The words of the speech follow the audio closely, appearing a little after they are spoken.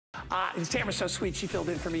Tamara's so sweet. She filled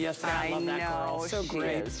in for me yesterday. I love that girl. So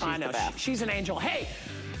great. I know. She's an angel. Hey,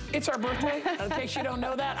 it's our birthday. In case you don't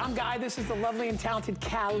know that, I'm Guy. This is the lovely and talented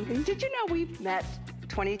Callie. Did you know we met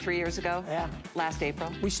 23 years ago? Yeah. Last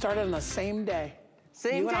April. We started on the same day.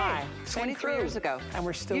 Same day, I, 23 years ago. And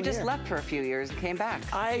we're still here. You just left for a few years and came back.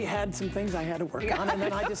 I had some things I had to work on, and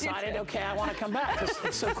then I decided, okay, I want to come back because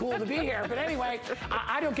it's so cool to be here. But anyway,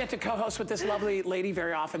 I don't get to co-host with this lovely lady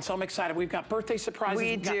very often, so I'm excited. We've got birthday surprises.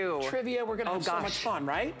 We've got trivia. We're going to have so much fun,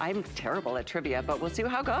 right? I'm terrible at trivia, but we'll see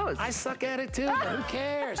how it goes. I suck at it too, but who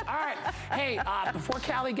cares? All right. Hey, before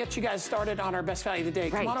Callie gets you guys started on our best value of the day,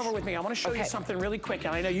 come on over with me. I want to show you something really quick,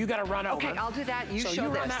 and I know you got to run over. Okay, I'll do that. You show this. So you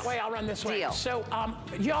run that way, I'll run this way. Deal. So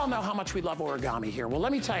you all know how much we love origami here. Well,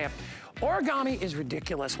 let me tell you, origami is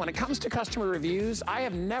ridiculous. When it comes to customer reviews, I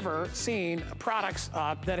have never seen products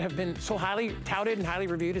that have been so highly touted and highly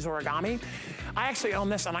reviewed as origami. I actually own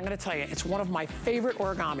this, and I'm going to tell you, it's one of my favorite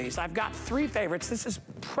origamis. I've got 3 favorites.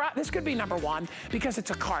 This could be number 1 because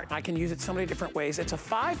it's a cart, and I can use it so many different ways. It's a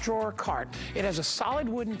 5-drawer cart. It has a solid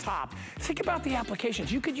wooden top. Think about the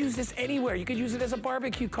applications. You could use this anywhere. You could use it as a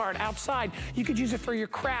barbecue cart outside. You could use it for your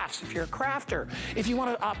crafts if you're a crafter. If you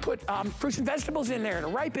want to put fruits and vegetables in there to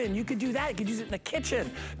ripen, you could do that. You could use it in the kitchen,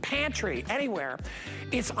 pantry, anywhere.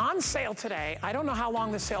 It's on sale today. I don't know how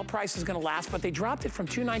long the sale price is going to last, but they dropped it from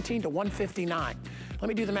 $219 to $159. Let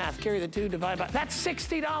me do the math. Carry the 2, divide by... That's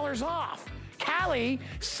 $60 off. Callie,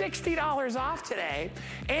 $60 off today,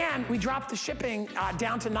 and we dropped the shipping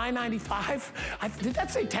down to $9.95. Did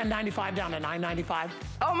that say $10.95 down to $9.95?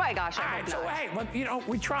 Oh my gosh! All right, so hey, well, you know,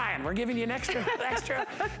 we're trying. We're giving you an extra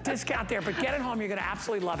discount there, but get it home. You're going to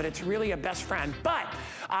absolutely love it. It's really a best friend. But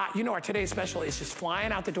you know, our today's special is just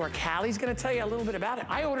flying out the door. Callie's going to tell you a little bit about it.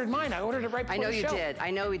 I ordered mine. I ordered it right before the show. I know you did.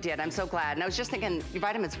 I know we did. I'm so glad. And I was just thinking, your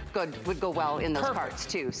vitamins would go well in those parts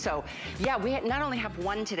too. So yeah, we not only have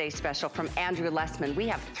one today's special from Andrew Lessman, we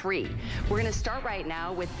have 3. We're going to start right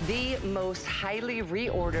now with the most highly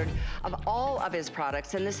reordered of all of his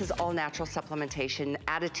products, and this is all natural supplementation,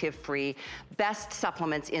 additive free, best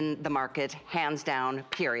supplements in the market, hands down,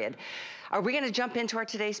 period. Are we going to jump into our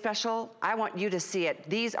today's special? I want you to see it.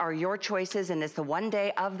 These are your choices, and it's the one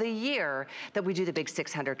day of the year that we do the big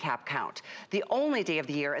 600 cap count. The only day of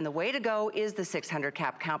the year, and the way to go is the 600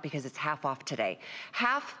 cap count because it's half off today.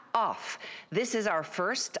 Half off. This is our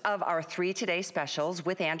first of our 3 today specials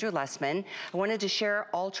with Andrew Lessman. I wanted to share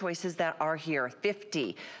all choices that are here.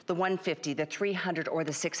 50, the 150, the 300, or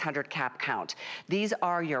the 600 cap count. These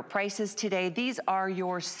are your prices today. These are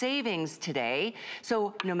your savings today.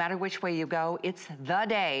 So no matter which way you go, it's the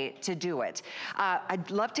day to do it.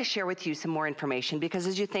 I'd love to share with you some more information because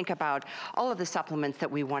as you think about all of the supplements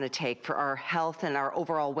that we want to take for our health and our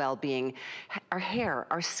overall well-being, our hair,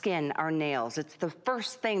 our skin, our nails, it's the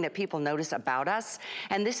first thing that people notice about us.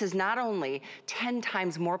 And this is not only 10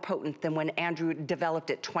 times more potent than when Andrew developed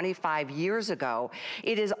it 25 years ago,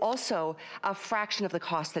 it is also a fraction of the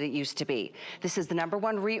cost that it used to be. This is the #1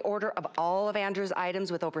 reorder of all of Andrew's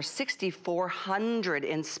items with over 6,400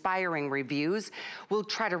 inspiring reviews. We'll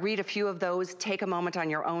try to read a few of those. Take a moment on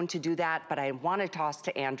your own to do that, but I want to toss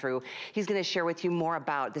to Andrew. He's going to share with you more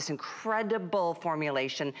about this incredible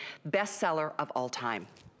formulation, bestseller of all time.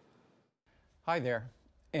 Hi there.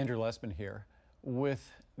 Andrew Lessman here with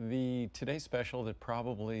the Today Special that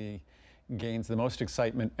probably gains the most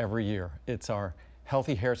excitement every year. It's our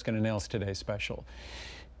Healthy Hair, Skin, and Nails Today Special.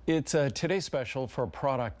 It's a Today Special for a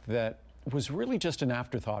product that was really just an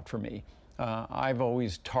afterthought for me. I've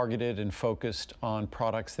always targeted and focused on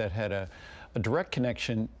products that had a direct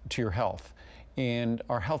connection to your health. And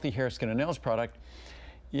our Healthy Hair, Skin, and Nails product,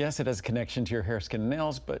 yes, it has a connection to your hair, skin, and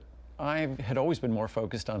nails, but I had always been more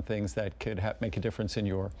focused on things that could make a difference in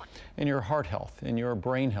your heart health, in your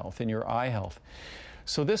brain health, in your eye health.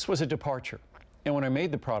 So this was a departure. And when I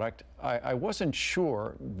made the product, I wasn't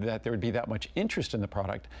sure that there would be that much interest in the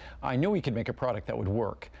product. I knew we could make a product that would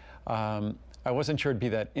work. I wasn't sure it'd be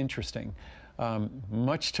that interesting.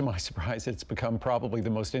 Much to my surprise, it's become probably the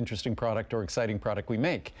most interesting product or exciting product we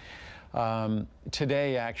make.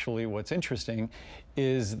 Today, actually, what's interesting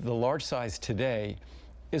is the large size today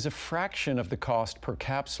is a fraction of the cost per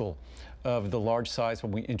capsule of the large size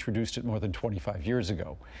when we introduced it more than 25 years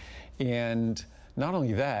ago. And not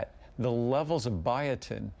only that, the levels of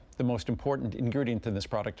biotin, the most important ingredient in this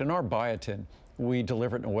product, and our biotin, we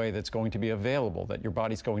deliver it in a way that's going to be available, that your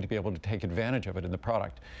body's going to be able to take advantage of it in the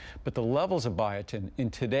product. But the levels of biotin in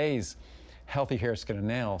today's Healthy Hair, Skin, and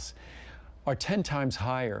Nails are 10 times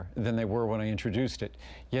higher than they were when I introduced it,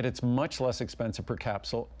 yet it's much less expensive per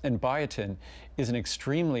capsule, and biotin is an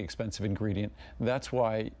extremely expensive ingredient. That's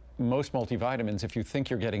why most multivitamins, if you think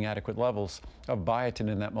you're getting adequate levels of biotin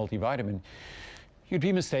in that multivitamin, you'd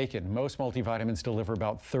be mistaken. Most multivitamins deliver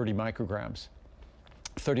about 30 micrograms.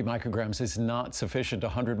 30 micrograms is not sufficient.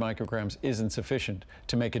 100 micrograms isn't sufficient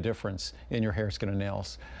to make a difference in your hair, skin, and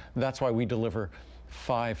nails. That's why we deliver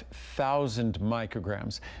 5,000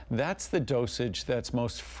 micrograms. That's the dosage that's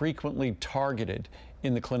most frequently targeted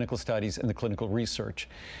in the clinical studies and the clinical research.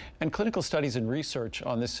 And clinical studies and research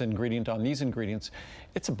on this ingredient, on these ingredients,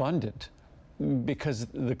 it's abundant, because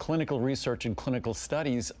the clinical research and clinical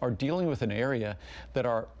studies are dealing with an area that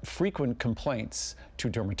are frequent complaints to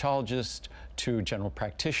dermatologists, to general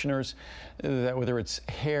practitioners, that whether it's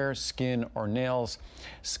hair, skin, or nails,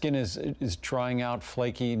 skin is drying out,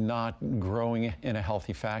 flaky, not growing in a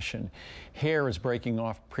healthy fashion. Hair is breaking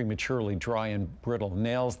off prematurely, dry and brittle.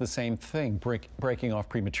 Nails, the same thing, breaking off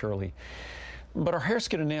prematurely. But our hair,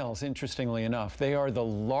 skin, and nails, interestingly enough, they are the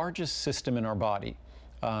largest system in our body.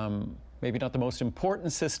 Maybe not the most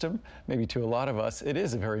important system, maybe to a lot of us, it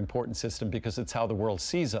is a very important system because it's how the world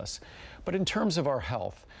sees us. But in terms of our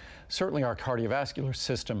health, certainly our cardiovascular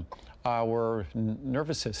system, our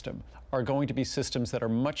nervous system, are going to be systems that are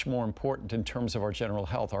much more important in terms of our general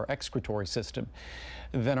health, our excretory system,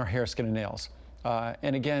 than our hair, skin, and nails.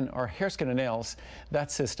 And again, our hair, skin, and nails,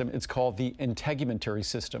 that system, it's called the integumentary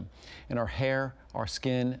system. And our hair, our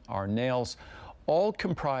skin, our nails, all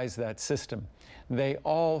comprise that system. They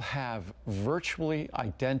all have virtually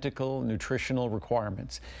identical nutritional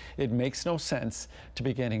requirements. It makes no sense to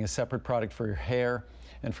be getting a separate product for your hair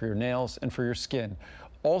and for your nails and for your skin.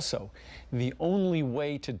 Also, the only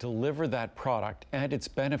way to deliver that product and its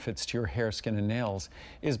benefits to your hair, skin, and nails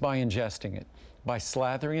is by ingesting it. By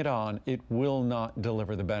slathering it on, it will not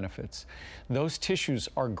deliver the benefits. Those tissues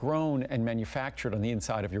are grown and manufactured on the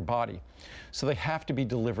inside of your body. So they have to be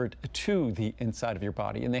delivered to the inside of your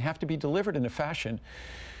body, and they have to be delivered in a fashion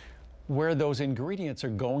where those ingredients are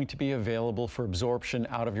going to be available for absorption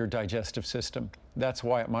out of your digestive system. That's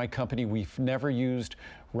why at my company we've never used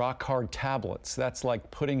rock-hard tablets. That's like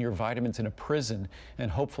putting your vitamins in a prison,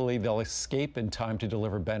 and hopefully they'll escape in time to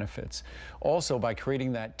deliver benefits. Also, by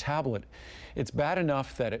creating that tablet, it's bad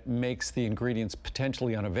enough that it makes the ingredients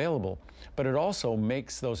potentially unavailable, but it also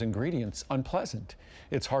makes those ingredients unpleasant.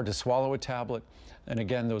 It's hard to swallow a tablet. And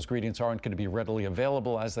again, those ingredients aren't going to be readily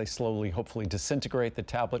available as they slowly, hopefully, disintegrate the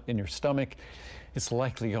tablet in your stomach. It's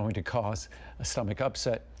likely going to cause a stomach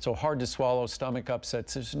upset. So hard to swallow, stomach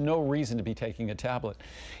upsets. There's no reason to be taking a tablet.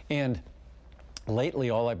 And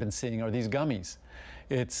lately, all I've been seeing are these gummies.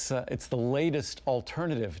 It's the latest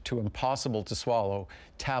alternative to impossible to swallow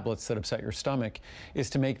tablets that upset your stomach, is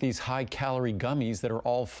to make these high-calorie gummies that are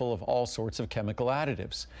all full of all sorts of chemical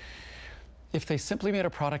additives. If they simply made a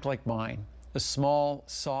product like mine, a small,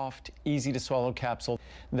 soft, easy to swallow capsule,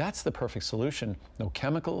 that's the perfect solution. No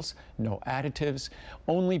chemicals, no additives,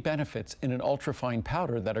 only benefits in an ultrafine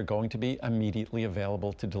powder that are going to be immediately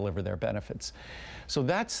available to deliver their benefits. So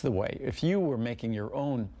that's the way. If you were making your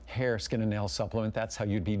own hair, skin, and nail supplement, that's how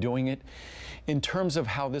you'd be doing it. In terms of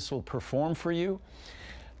how this will perform for you,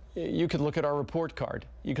 you could look at our report card.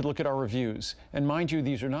 You could look at our reviews. And mind you,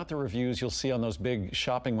 these are not the reviews you'll see on those big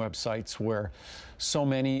shopping websites where so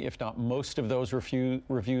many, if not most of those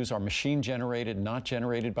reviews are machine generated, not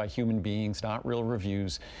generated by human beings, not real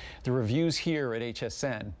reviews. The reviews here at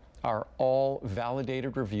HSN are all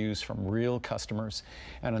validated reviews from real customers.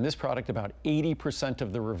 And on this product, about 80%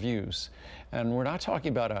 of the reviews, and we're not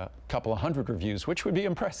talking about a couple of hundred reviews, which would be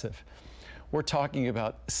impressive. We're talking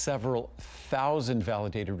about several thousand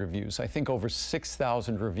validated reviews. I think over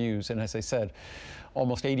 6,000 reviews. And as I said,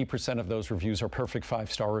 almost 80% of those reviews are perfect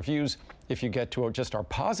 5-star reviews. If you get to just our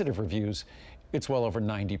positive reviews, it's well over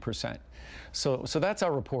 90%. So that's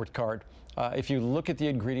our report card. If you look at the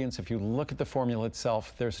ingredients, if you look at the formula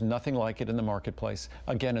itself, there's nothing like it in the marketplace.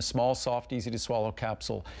 Again, a small, soft, easy to swallow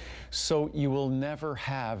capsule. So you will never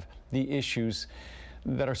have the issues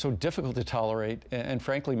that are so difficult to tolerate and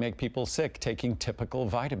frankly make people sick taking typical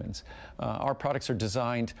vitamins. Our products are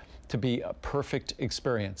designed to be a perfect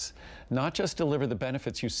experience. Not just deliver the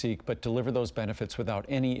benefits you seek, but deliver those benefits without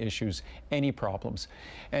any issues, any problems.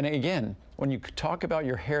 And again, when you talk about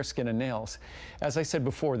your hair, skin, and nails, as I said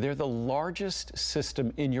before, they're the largest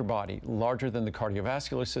system in your body, larger than the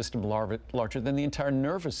cardiovascular system, larger than the entire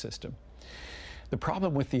nervous system. The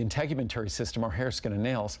problem with the integumentary system, our hair, skin, and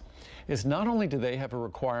nails, is not only do they have a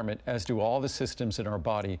requirement, as do all the systems in our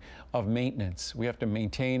body, of maintenance. We have to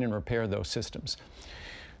maintain and repair those systems.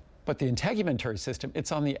 But the integumentary system,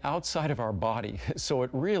 it's on the outside of our body, so it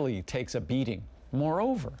really takes a beating.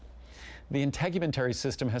 Moreover, the integumentary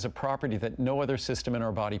system has a property that no other system in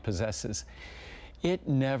our body possesses. It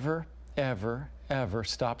never, ever, ever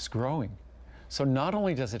stops growing. So not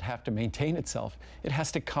only does it have to maintain itself, it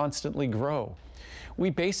has to constantly grow. We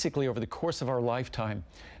basically, over the course of our lifetime,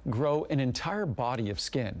 grow an entire body of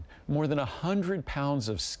skin, more than 100 pounds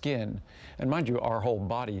of skin. And mind you, our whole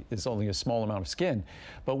body is only a small amount of skin,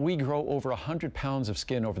 but we grow over 100 pounds of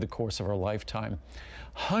skin over the course of our lifetime.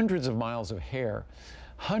 Hundreds of miles of hair,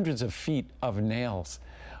 hundreds of feet of nails.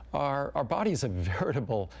 Our body is a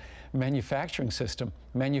veritable manufacturing system,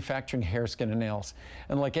 manufacturing hair, skin, and nails.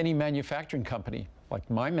 And like any manufacturing company, like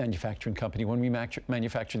my manufacturing company, when we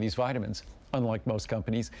manufacture these vitamins, unlike most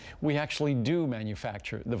companies, we actually do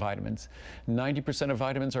manufacture the vitamins. 90% of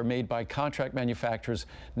vitamins are made by contract manufacturers,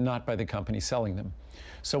 not by the company selling them.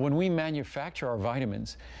 So when we manufacture our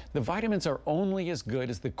vitamins, the vitamins are only as good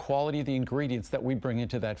as the quality of the ingredients that we bring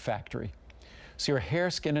into that factory. So your hair,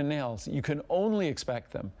 skin, and nails, you can only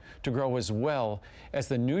expect them to grow as well as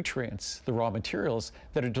the nutrients, the raw materials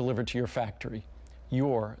that are delivered to your factory.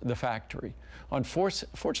 You're the factory.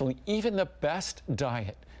 Unfortunately, even the best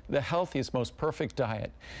diet, the healthiest, most perfect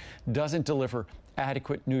diet, doesn't deliver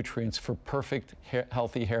adequate nutrients for perfect,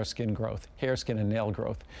 healthy hair, skin growth, hair, skin, and nail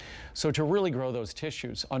growth. So to really grow those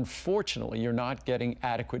tissues, unfortunately, you're not getting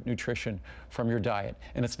adequate nutrition from your diet.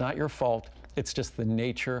 And it's not your fault. It's just the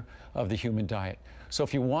nature of the human diet. So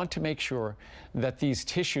if you want to make sure that these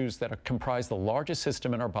tissues that comprise the largest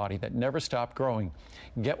system in our body that never stop growing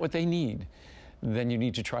get what they need, then you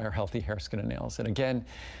need to try our healthy hair, skin, and nails. And again,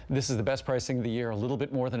 this is the best pricing of the year, a little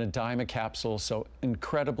bit more than $0.10 a capsule, so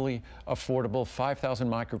incredibly affordable, 5,000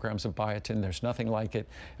 micrograms of biotin. There's nothing like it.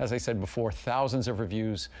 As I said before, thousands of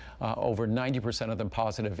reviews, over 90% of them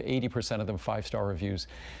positive, 80% of them 5-star reviews.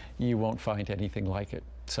 You won't find anything like it.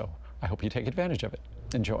 So I hope you take advantage of it.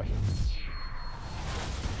 Enjoy.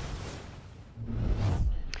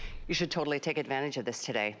 You should totally take advantage of this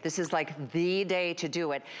today. This is like the day to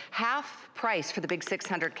do it. Half price for the big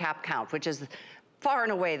 600 cap count, which is far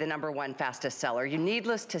and away the #1 fastest seller. You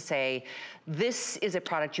needless to say, this is a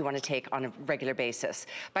product you want to take on a regular basis.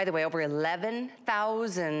 By the way, over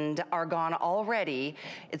 11,000 are gone already.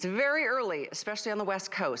 It's very early, especially on the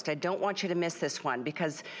West Coast. I don't want you to miss this one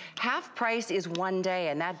because half price is one day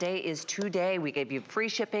and that day is today. We gave you free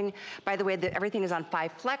shipping. By the way, everything is on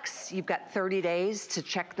 5 Flex. You've got 30 days to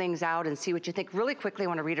check things out and see what you think. Really quickly, I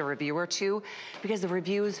want to read a review or two because the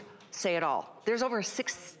reviews say it all. There's over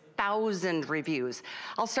 6,000 reviews.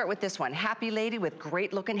 I'll start with this one. Happy lady with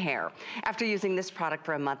great looking hair. After using this product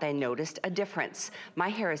for a month, I noticed a difference. My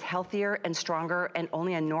hair is healthier and stronger and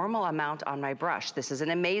only a normal amount on my brush. This is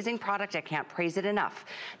an amazing product. I can't praise it enough.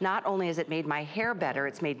 Not only has it made my hair better,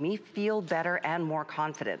 it's made me feel better and more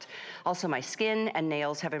confident. Also, my skin and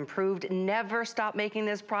nails have improved. Never stop making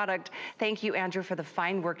this product. Thank you, Andrew, for the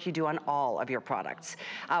fine work you do on all of your products.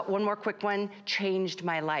 One more quick one, changed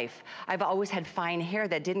my life. I've always had fine hair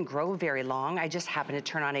that didn't grow very long. I just happened to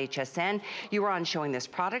turn on HSN. You were on showing this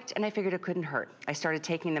product and I figured it couldn't hurt. I started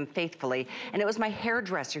taking them faithfully and it was my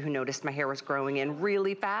hairdresser who noticed my hair was growing in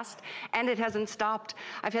really fast and it hasn't stopped.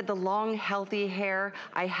 I've had the long, healthy hair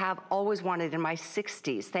I have always wanted in my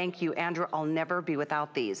 60s. Thank you, Andrew. I'll never be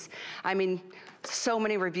without these. I mean, so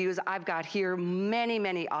many reviews. I've got here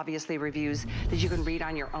many, obviously, reviews that you can read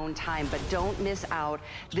on your own time, but don't miss out.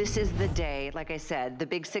 This is the day, like I said, the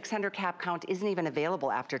big 600 cap count isn't even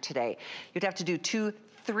available after today. You'd have to do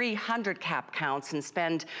 200-300 cap counts and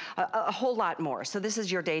spend a whole lot more. So this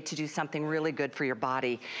is your day to do something really good for your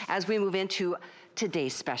body. As we move into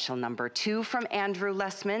today's special #2 from Andrew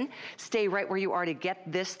Lessman. Stay right where you are to get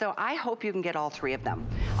this, though. I hope you can get all 3 of them.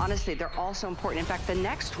 Honestly, they're all so important. In fact, the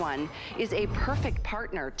next one is a perfect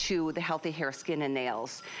partner to the healthy hair, skin, and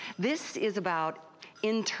nails. This is about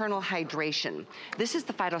internal hydration. This is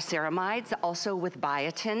the phytoceramides, also with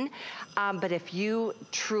biotin. But if you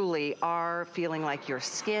truly are feeling like your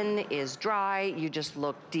skin is dry, you just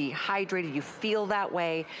look dehydrated, you feel that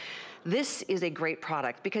way, this is a great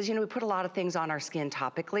product because, you know, we put a lot of things on our skin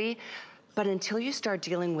topically, but until you start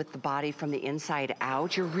dealing with the body from the inside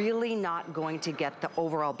out, you're really not going to get the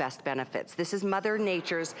overall best benefits. This is Mother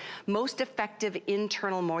Nature's most effective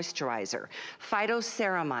internal moisturizer.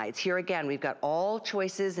 Phytoceramides, here again, we've got all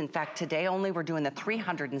choices. In fact, today only we're doing the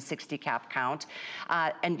 360 cap count,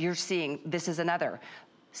 and you're seeing this is another.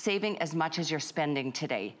 Saving as much as you're spending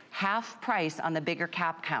today. Half price on the bigger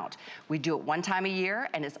cap count. We do it one time a year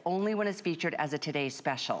and it's only when it's featured as a today's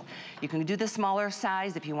special. You can do the smaller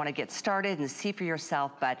size if you want to get started and see for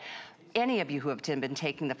yourself, but any of you who have been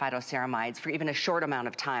taking the phytoceramides for even a short amount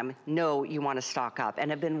of time know you want to stock up and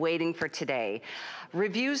have been waiting for today.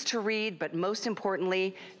 Reviews to read, but most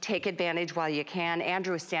importantly, take advantage while you can.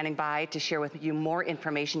 Andrew is standing by to share with you more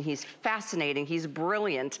information. He's fascinating, he's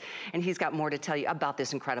brilliant, and he's got more to tell you about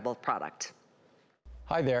this incredible product.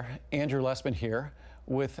 Hi there, Andrew Lessman here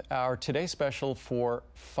with our Today Special for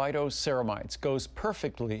phytoceramides. Goes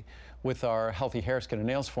perfectly with our healthy hair, skin, and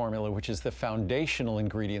nails formula, which is the foundational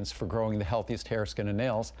ingredients for growing the healthiest hair, skin, and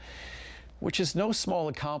nails, which is no small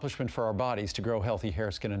accomplishment for our bodies to grow healthy hair,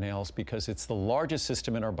 skin, and nails, because it's the largest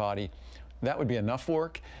system in our body. That would be enough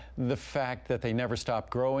work. The fact that they never stop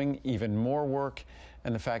growing, even more work,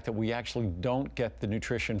 and the fact that we actually don't get the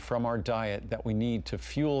nutrition from our diet that we need to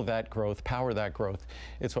fuel that growth, power that growth,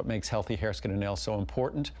 it's what makes healthy hair, skin, and nails so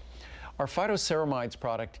important. Our phytoceramides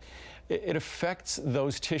product, it affects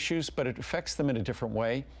those tissues, but it affects them in a different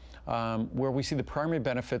way, where we see the primary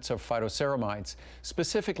benefits of phytoceramides,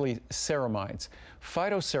 specifically ceramides.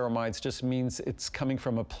 Phytoceramides just means it's coming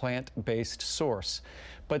from a plant-based source,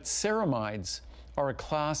 but ceramides are a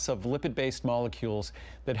class of lipid-based molecules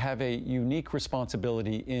that have a unique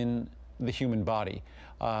responsibility in the human body.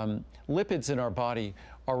 Lipids in our body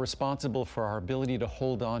are responsible for our ability to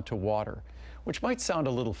hold on to water, which might sound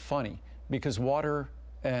a little funny because water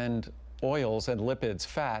and oils and lipids,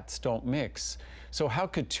 fats, don't mix. So how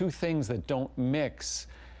could two things that don't mix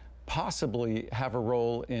possibly have a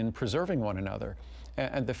role in preserving one another?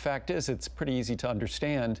 And the fact is, it's pretty easy to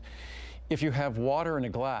understand. If you have water in a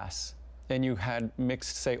glass and you had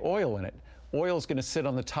mixed, say, oil in it, oil is going to sit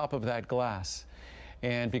on the top of that glass.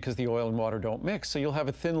 And because the oil and water don't mix, so you'll have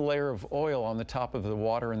a thin layer of oil on the top of the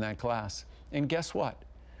water in that glass. And guess what?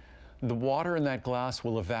 The water in that glass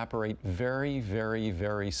will evaporate very, very,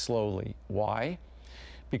 very slowly. Why?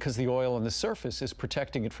 Because the oil on the surface is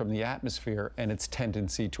protecting it from the atmosphere and its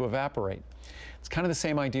tendency to evaporate. It's kind of the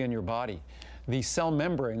same idea in your body. The cell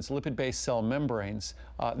membranes, lipid-based cell membranes,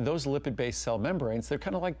 those lipid-based cell membranes, they're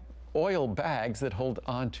kind of like oil bags that hold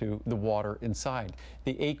onto the water inside,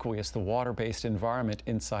 the aqueous, the water-based environment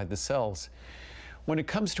inside the cells. When it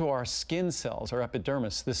comes to our skin cells, our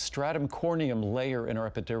epidermis, the stratum corneum layer in our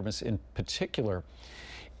epidermis in particular,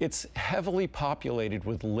 it's heavily populated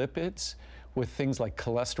with lipids, with things like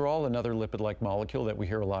cholesterol, another lipid-like molecule that we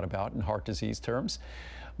hear a lot about in heart disease terms,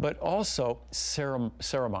 but also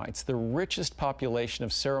ceramides. The richest population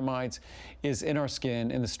of ceramides is in our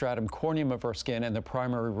skin, in the stratum corneum of our skin, and the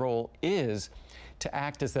primary role is to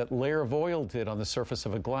act as that layer of oil did on the surface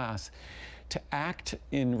of a glass, to act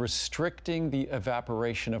in restricting the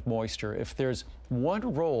evaporation of moisture. If there's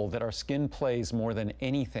one role that our skin plays more than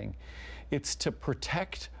anything, it's to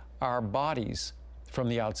protect our bodies from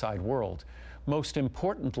the outside world. Most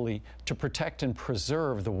importantly, to protect and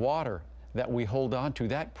preserve the water that we hold on to,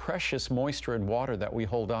 that precious moisture and water that we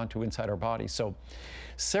hold on to inside our bodies. So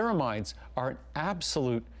ceramides are an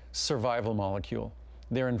absolute survival molecule.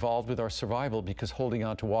 They're involved with our survival because holding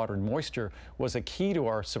on to water and moisture was a key to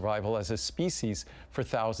our survival as a species for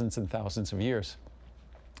thousands and thousands of years.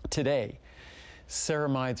 Today,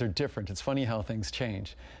 ceramides are different. It's funny how things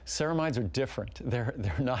change. Ceramides are different. They're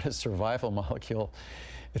not a survival molecule.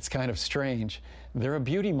 It's kind of strange. They're a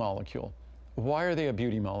beauty molecule. Why are they a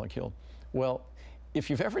beauty molecule? Well, if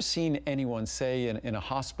you've ever seen anyone, say, in a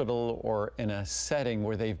hospital or in a setting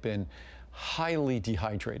where they've been highly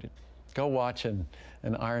dehydrated, go watch an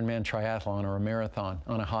Ironman triathlon or a marathon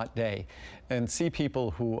on a hot day and see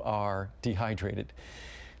people who are dehydrated.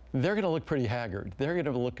 They're going to look pretty haggard. They're going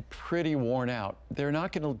to look pretty worn out. They're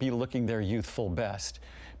not going to be looking their youthful best,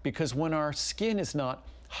 because when our skin is not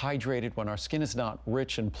hydrated, when our skin is not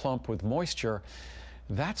rich and plump with moisture,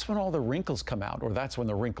 that's when all the wrinkles come out, or that's when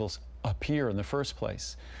the wrinkles appear in the first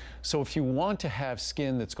place. So if you want to have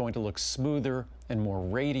skin that's going to look smoother and more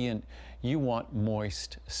radiant, you want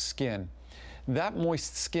moist skin. That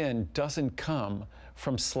moist skin doesn't come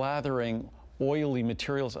from slathering oily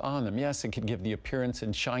materials on them. Yes, it can give the appearance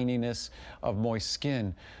and shininess of moist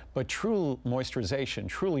skin, but true moisturization,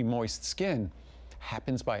 truly moist skin,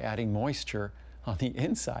 happens by adding moisture on the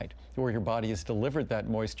inside, where your body has delivered that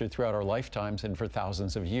moisture throughout our lifetimes and for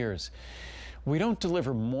thousands of years. We don't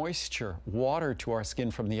deliver moisture, water to our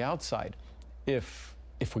skin from the outside. If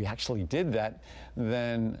we actually did that,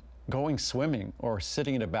 then going swimming or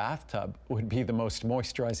sitting in a bathtub would be the most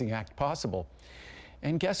moisturizing act possible.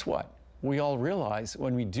 And guess what? We all realize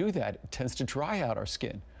when we do that, it tends to dry out our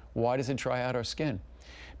skin. Why does it dry out our skin?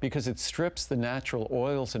 Because it strips the natural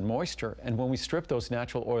oils and moisture. And when we strip those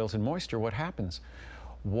natural oils and moisture, what happens?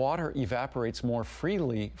 water evaporates more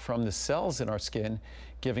freely from the cells in our skin,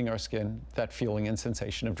 giving our skin that feeling and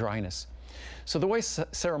sensation of dryness. So the way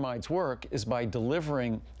ceramides work is by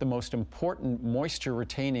delivering the most important moisture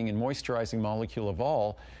retaining and moisturizing molecule of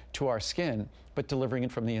all to our skin, but delivering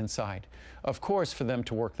it from the inside. Of course, for them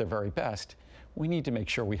to work their very best, we need to make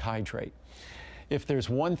sure we hydrate. If there's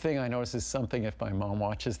one thing I notice is something, if my mom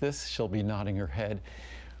watches this, she'll be nodding her head.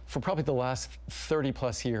 For probably the last 30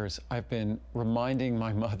 plus years, I've been reminding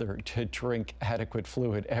my mother to drink adequate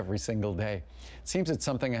fluid every single day. It seems it's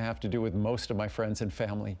something I have to do with most of my friends and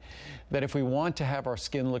family, that if we want to have our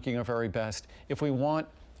skin looking our very best, if we want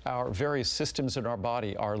our various systems in our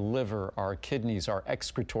body, our liver, our kidneys, our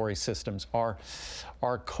excretory systems, our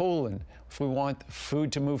colon, if we want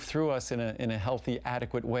food to move through us in a healthy,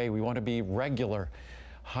 adequate way, we want to be regular,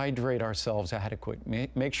 hydrate ourselves adequate,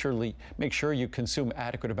 make sure you consume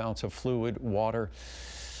adequate amounts of fluid, water,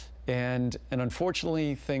 and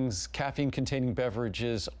unfortunately caffeine-containing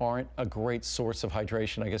beverages aren't a great source of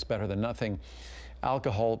hydration, I guess better than nothing.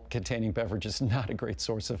 Alcohol-containing beverages not a great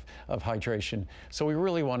source of hydration. So we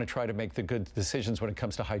really want to try to make the good decisions when it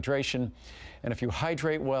comes to hydration. And if you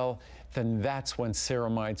hydrate well, then that's when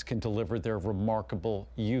ceramides can deliver their remarkable,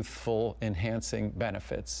 youthful, enhancing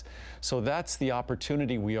benefits. So that's the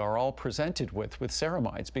opportunity we are all presented with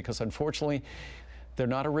ceramides, because unfortunately, they're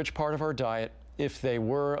not a rich part of our diet. If they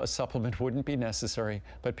were, a supplement wouldn't be necessary,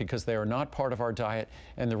 but because they are not part of our diet,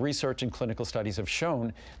 and the research and clinical studies have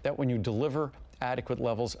shown that when you deliver adequate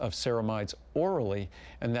levels of ceramides orally,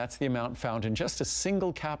 and that's the amount found in just a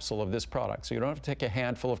single capsule of this product. So you don't have to take a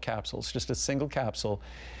handful of capsules, just a single capsule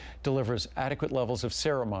delivers adequate levels of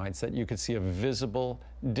ceramides that you can see a visible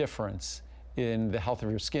difference in the health of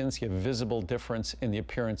your skin, see a visible difference in the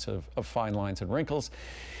appearance of fine lines and wrinkles.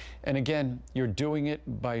 And again, you're doing it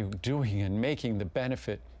by doing and making the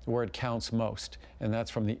benefit where it counts most, and that's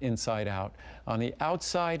from the inside out. On the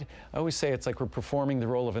outside, I always say it's like we're performing the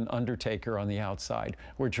role of an undertaker on the outside.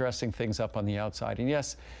 We're dressing things up on the outside. And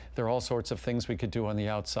yes, there are all sorts of things we could do on the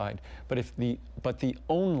outside, but the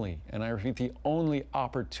only, and I repeat, the only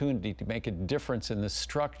opportunity to make a difference in the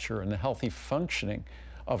structure and the healthy functioning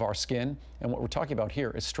of our skin, and what we're talking about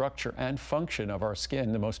here is structure and function of our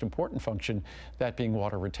skin, the most important function, that being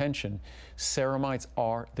water retention. Ceramides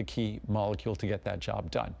are the key molecule to get that job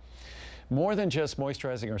done. More than just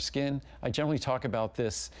moisturizing our skin, I generally talk about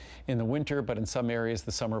this in the winter, but in some areas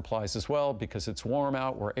the summer applies as well, because it's warm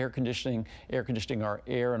out. We're air conditioning our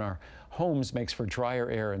air in our homes makes for drier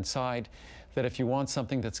air inside. That if you want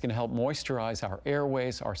something that's going to help moisturize our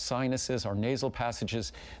airways, our sinuses, our nasal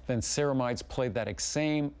passages, then ceramides play that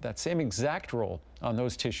same exact role on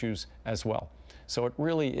those tissues as well. So it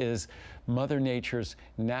really is Mother Nature's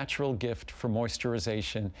natural gift for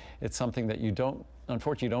moisturization. It's something that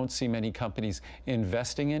unfortunately, you don't see many companies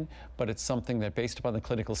investing in, but it's something that, based upon the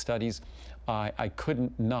clinical studies, I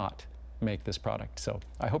couldn't not make this product. So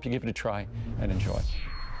I hope you give it a try and enjoy.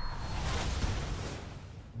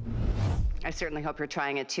 I certainly hope you're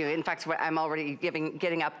trying it too. In fact, I'm already getting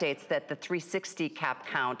updates that the 360 cap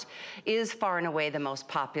count is far and away the most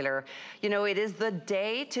popular. You know, it is the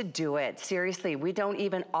day to do it. Seriously, we don't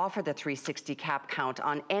even offer the 360 cap count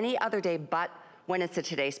on any other day but when it's a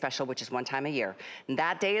Today Special, which is one time a year. And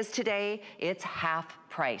that day is today. It's half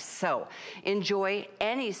price. So enjoy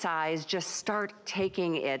any size, just start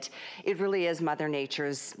taking it. It really is Mother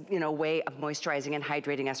Nature's, way of moisturizing and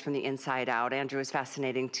hydrating us from the inside out. Andrew is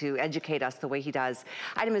fascinating to educate us the way he does.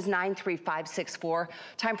 Item is 93564.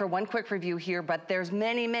 Time for one quick review here, but there's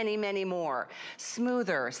many, many, many more.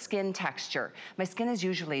 Smoother skin texture. My skin is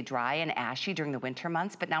usually dry and ashy during the winter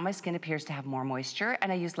months, but now my skin appears to have more moisture,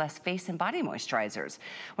 and I use less face and body moisturizers.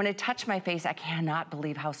 When I touch my face, I cannot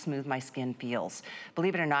believe how smooth my skin feels.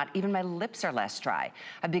 Believe it or not, even my lips are less dry.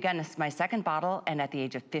 I've begun my second bottle, and at the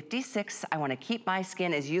age of 56, I want to keep my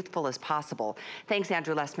skin as youthful as possible. Thanks,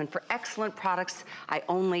 Andrew Lessman, for excellent products. I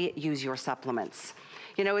only use your supplements.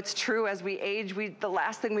 You know, it's true, as we age, the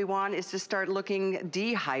last thing we want is to start looking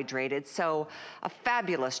dehydrated. So a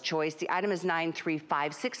fabulous choice. The item is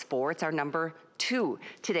 93564. It's our number 2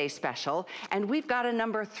 today's special, and we've got a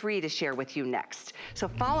number 3 to share with you next. So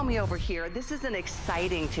follow me over here. This is an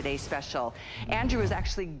exciting today's special. Andrew is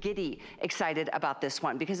actually giddy excited about this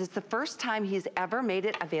one because it's the first time he's ever made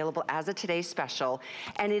it available as a today's special,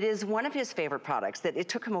 and it is one of his favorite products that it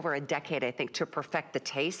took him over a decade, I think, to perfect the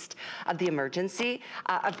taste of the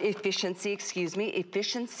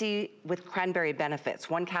efficiency with cranberry benefits.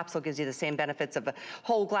 One capsule gives you the same benefits of a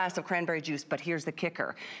whole glass of cranberry juice, but here's the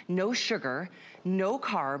kicker. No sugar, no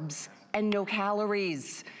carbs, and no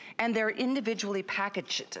calories. And they're individually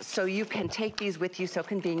packaged, so you can take these with you so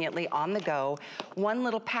conveniently on the go. One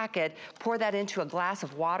little packet, pour that into a glass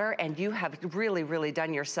of water, and you have really, really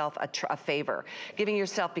done yourself a favor. Giving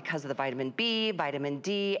yourself, because of the vitamin B, vitamin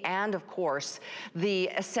D, and of course, the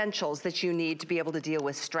essentials that you need to be able to deal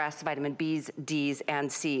with stress, vitamin B's, D's,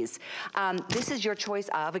 and C's. This is your choice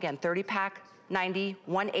of, again, 30-pack, 90,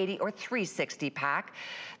 180, or 360 pack.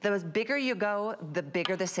 The bigger you go, the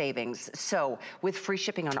bigger the savings. So with free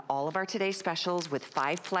shipping on all of our today's specials, with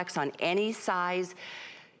 5 flex on any size,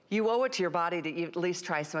 you owe it to your body to at least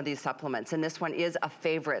try some of these supplements. And this one is a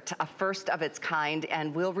favorite, a first of its kind,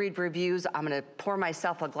 and we'll read reviews. I'm gonna pour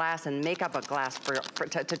myself a glass and make up a glass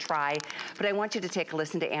to try. But I want you to take a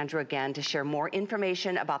listen to Andrew again to share more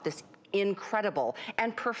information about this incredible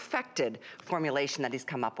and perfected formulation that he's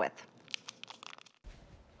come up with.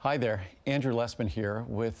 Hi there, Andrew Lessman here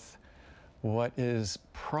with what is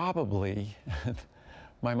probably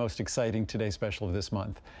my most exciting Today Special of this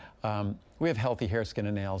month. We have healthy hair, skin,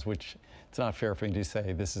 and nails, which it's not fair for me to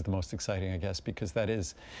say this is the most exciting, I guess, because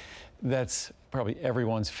that's probably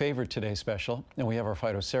everyone's favorite Today Special, and we have our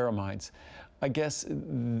phytoceramides. I guess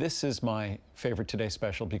this is my favorite Today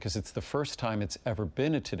Special because it's the first time it's ever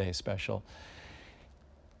been a Today Special.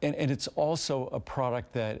 And it's also a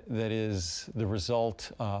product that is the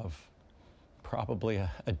result of probably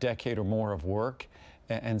a decade or more of work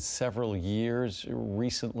and several years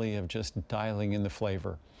recently of just dialing in the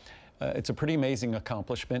flavor. It's a pretty amazing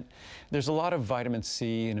accomplishment. There's a lot of vitamin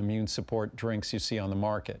C and immune support drinks you see on the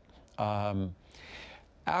market.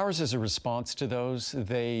 Ours is a response to those.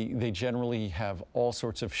 They generally have all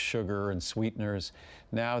sorts of sugar and sweeteners.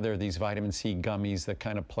 Now there are these vitamin C gummies that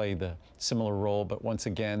kind of play the similar role, but once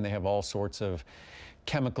again, they have all sorts of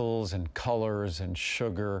chemicals and colors and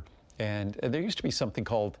sugar. And there used to be something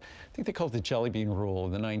called, I think they called it the jelly bean rule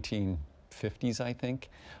in the 1950s, I think,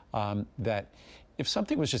 that if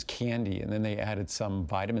something was just candy and then they added some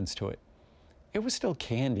vitamins to it, it was still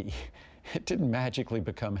candy. It didn't magically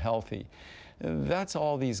become healthy. That's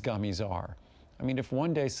all these gummies are. I mean, if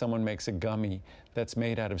one day someone makes a gummy that's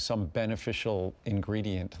made out of some beneficial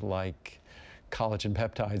ingredient like collagen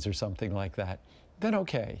peptides or something like that, then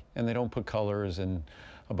okay, and they don't put colors and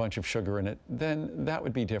a bunch of sugar in it, then that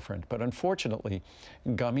would be different. But unfortunately,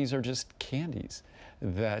 gummies are just candies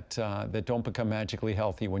that don't become magically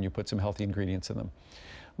healthy when you put some healthy ingredients in them.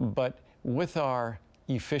 But with our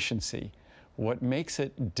efficiency, what makes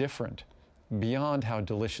it different beyond how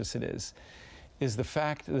delicious it is the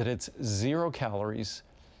fact that it's 0 calories,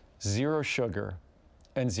 0 sugar,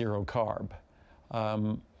 and 0 carb.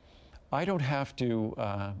 I don't have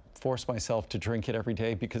to force myself to drink it every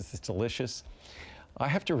day because it's delicious. I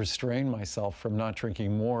have to restrain myself from not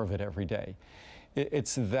drinking more of it every day.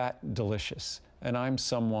 It's that delicious. And I'm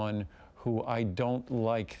someone who I don't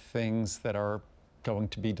like things that are going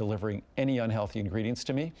to be delivering any unhealthy ingredients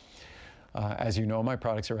to me. As you know, my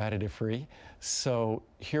products are additive free. So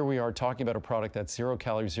here we are talking about a product that's 0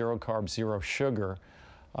 calories, 0 carbs, 0 sugar,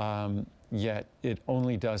 yet it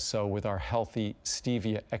only does so with our healthy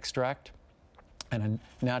stevia extract and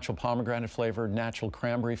a natural pomegranate flavor, natural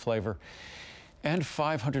cranberry flavor, and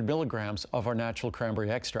 500 milligrams of our natural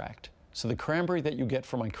cranberry extract. So the cranberry that you get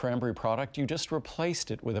from my cranberry product, you just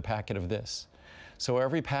replaced it with a packet of this. So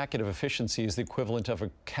every packet of efficiency is the equivalent of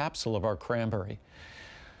a capsule of our cranberry.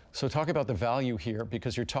 So talk about the value here,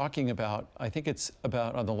 because you're talking about, I think it's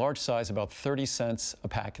about, on the large size, about 30 cents a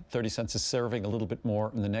packet, 30 cents a serving, a little bit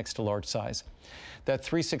more in the next to large size. That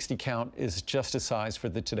 360 count is just a size for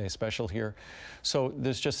the Today Special here. So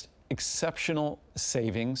there's just exceptional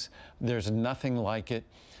savings. There's nothing like it.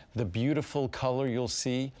 The beautiful color you'll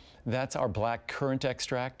see, that's our black currant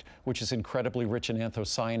extract, which is incredibly rich in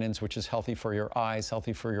anthocyanins, which is healthy for your eyes,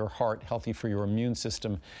 healthy for your heart, healthy for your immune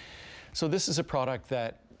system. So this is a product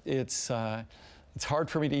that it's hard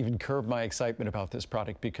for me to even curb my excitement about this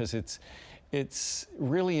product, because it's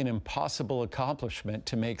really an impossible accomplishment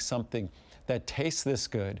to make something that tastes this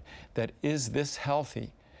good, that is this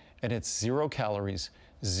healthy, and it's 0 calories,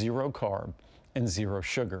 0 carb, and 0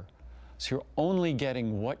 sugar. So you're only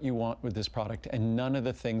getting what you want with this product and none of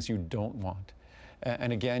the things you don't want.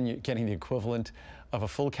 And again, you're getting the equivalent of a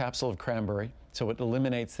full capsule of cranberry. So it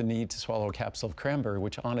eliminates the need to swallow a capsule of cranberry,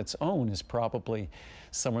 which on its own is probably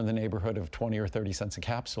somewhere in the neighborhood of 20 or 30 cents a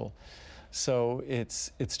capsule. So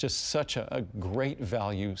it's just such a great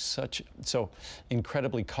value, so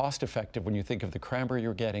incredibly cost effective when you think of the cranberry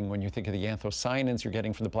you're getting, when you think of the anthocyanins you're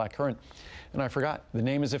getting from the blackcurrant. And I forgot, the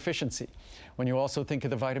name is efficiency. When you also think of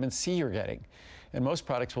the vitamin C you're getting. And most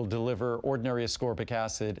products will deliver ordinary ascorbic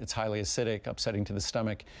acid. It's highly acidic, upsetting to the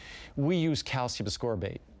stomach. We use calcium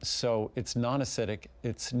ascorbate, so it's non-acidic,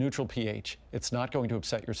 it's neutral pH, it's not going to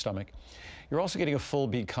upset your stomach. You're also getting a full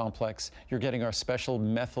B complex. You're getting our special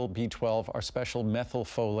methyl B12, our special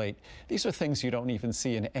methylfolate. These are things you don't even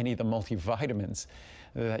see in any of the multivitamins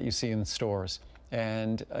that you see in stores.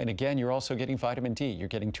 And again, you're also getting vitamin D. You're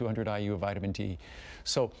getting 200 IU of vitamin D.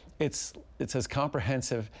 So it's as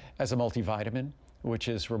comprehensive as a multivitamin, which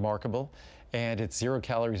is remarkable. And it's 0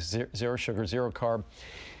 calories, zero sugar, 0 carb.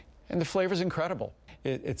 And the flavor's incredible.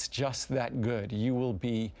 It's just that good. You will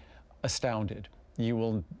be astounded. You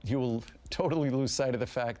will totally lose sight of the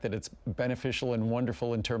fact that it's beneficial and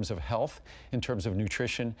wonderful in terms of health, in terms of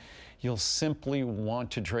nutrition. You'll simply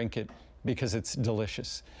want to drink it because it's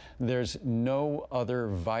delicious. There's no other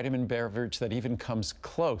vitamin beverage that even comes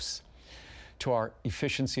close to our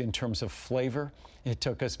efficiency in terms of flavor. It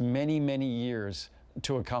took us many, many years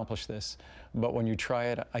to accomplish this, but when you try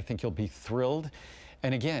it, I think you'll be thrilled.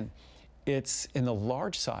 And again, it's in the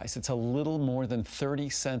large size. It's a little more than 30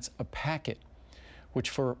 cents a packet,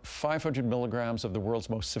 which for 500 milligrams of the world's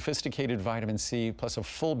most sophisticated vitamin C, plus a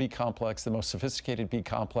full B complex, the most sophisticated B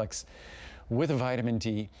complex with a vitamin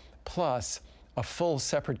D, plus a full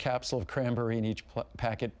separate capsule of cranberry in each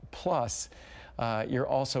packet, plus you're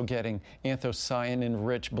also getting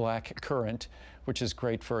anthocyanin-rich black currant, which is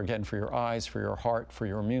great for, again, for your eyes, for your heart, for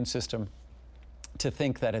your immune system. To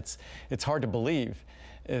think that it's hard to believe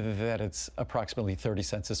that it's approximately 30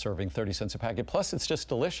 cents a serving, 30 cents a packet, plus it's just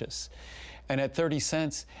delicious. And at 30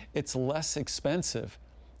 cents, it's less expensive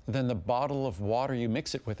than the bottle of water you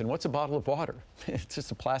mix it with. And what's a bottle of water? It's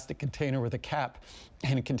just a plastic container with a cap,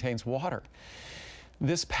 and it contains water.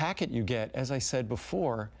 This packet you get, as I said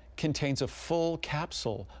before, contains a full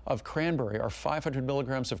capsule of cranberry, or 500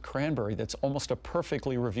 milligrams of cranberry. That's almost a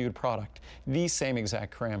perfectly reviewed product, the same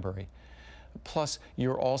exact cranberry. Plus,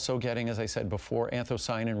 you're also getting, as I said before,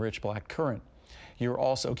 anthocyanin-rich black currant. You're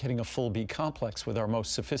also getting a full B complex with our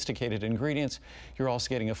most sophisticated ingredients. You're also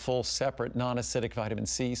getting a full separate non-acidic vitamin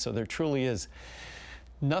C. So there truly is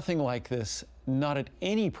nothing like this, not at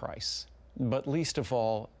any price, but least of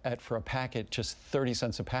all for a packet, just 30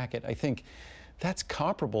 cents a packet. I think that's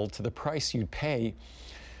comparable to the price you'd pay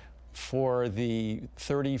for the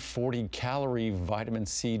 30, 40 calorie vitamin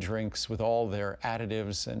C drinks with all their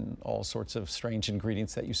additives and all sorts of strange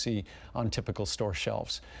ingredients that you see on typical store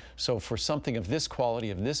shelves. So for something of this quality,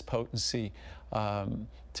 of this potency,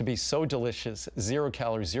 to be so delicious, 0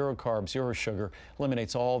 calories, 0 carbs, 0 sugar,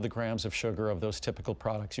 eliminates all the grams of sugar of those typical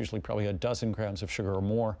products, usually probably a dozen grams of sugar or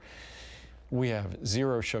more. We have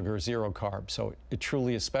 0 sugar, 0 carbs. So it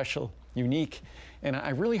truly is special, unique, and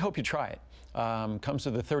I really hope you try it. Comes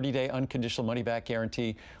with a 30-day unconditional money-back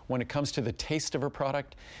guarantee. When it comes to the taste of a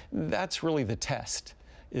product, that's really the test,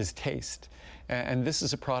 is taste. And this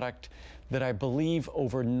is a product that I believe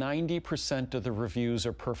over 90% of the reviews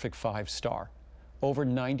are perfect 5-star. Over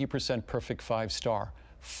 90% perfect 5-star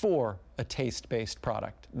for a taste-based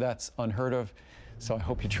product. That's unheard of, so I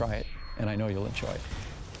hope you try it, and I know you'll enjoy it.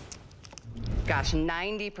 Gosh,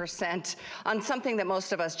 90% on something that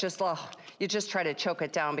most of us just, you just try to choke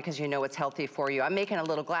it down because you know it's healthy for you. I'm making a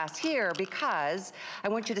little glass here because I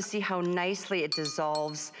want you to see how nicely it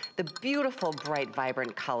dissolves the beautiful, bright,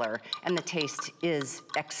 vibrant color, and the taste is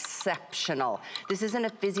exceptional. This isn't a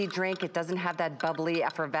fizzy drink. It doesn't have that bubbly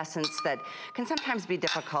effervescence that can sometimes be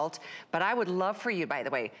difficult, but I would love for you, by the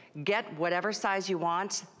way, get whatever size you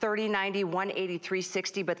want, 30, 90, 180,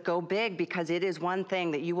 360, but go big, because it is one thing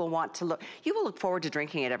that you will want to look, you will look forward to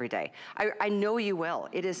drinking it every day. I know you will.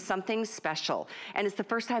 It is something special, and it's the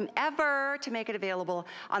first time ever to make it available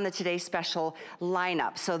on the Today Special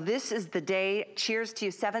lineup. So this is the day. Cheers to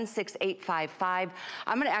you, 76855.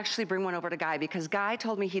 I'm gonna actually bring one over to Guy, because Guy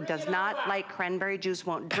told me he does not like cranberry juice,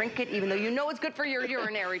 won't drink it, even though you know it's good for your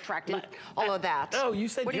urinary tract and all of that. Oh, you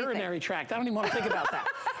said urinary tract. I don't even want to think about that.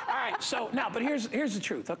 All right, so now, but here's the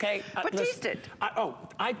truth, okay? But taste it.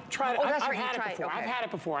 I tried it. Oh, that's right, I've had it before. Okay. I've had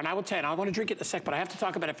it before, and I will tell you, and I want to drink it in a sec, but I have to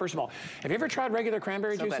talk about it first of all. Have you ever tried regular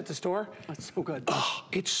cranberry juice at the store? It's so good. Oh,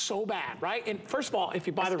 it's so bad, right? And first of all, if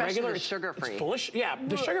you buy the regular, it's sugar-free. It's foolish. Yeah,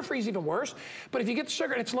 the sugar-free is even worse. But if you get the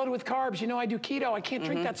sugar and it's loaded with carbs, you know I do keto. I can't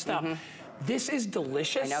drink that stuff. This is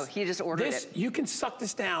delicious. I know. He just ordered it. You can suck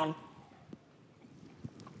this down.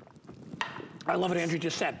 I love what Andrew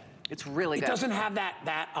just said. It's really good. It doesn't have that,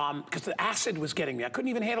 because the acid was getting me. I couldn't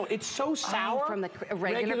even handle it. It's so sour. From the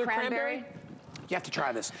regular cranberry? You have to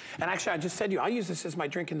try this. And actually, I just said to you, I use this as my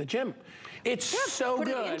drink in the gym. It's so put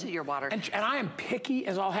good. Put it into your water. And I am picky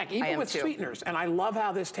as all heck, even with sweeteners. And I love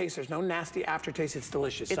how this tastes. There's no nasty aftertaste. It's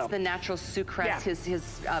delicious. It's the natural sucrose,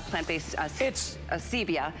 his plant-based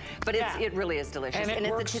stevia, but it really is delicious. And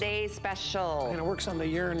it's a today's special. And it works on the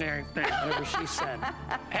urinary thing, whatever she said.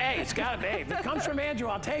 Hey, it's got to be. If it comes from Andrew,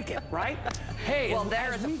 I'll take it, right? Hey, well,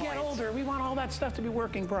 as we get older, we want all that stuff to be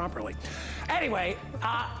working properly. Anyway,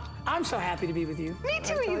 I'm so happy to be with you. Me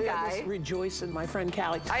too, you guys. Just rejoice in my friend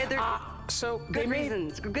Callie. So good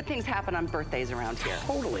reasons. Good things happen on birthdays around here.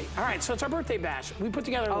 Totally. All right, so it's our birthday bash. We put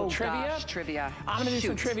together a little trivia. Gosh, trivia. I'm going to do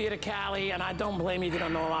some trivia to Callie, and I don't blame you if you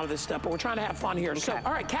don't know a lot of this stuff, but we're trying to have fun here. Okay. So,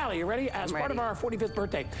 all right, Callie, you ready? As part of our 45th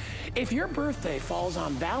birthday, if your birthday falls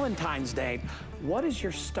on Valentine's Day, what is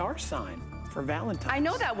your star sign for Valentine's? I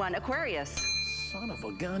know that one, Aquarius. Son of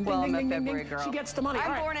a gun. Well, I'm a February girl. She gets the money.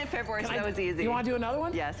 I'm born in February, so that was easy. You want to do another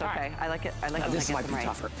one? Yes, okay. Right. I like it. I like it. This might be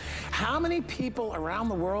tougher. How many people around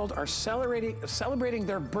the world are celebrating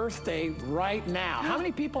their birthday right now? How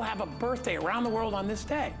many people have a birthday around the world on this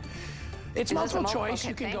day? It's multiple choice.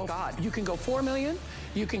 Okay, you can go 4 million,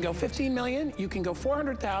 you can go 15 million, you can go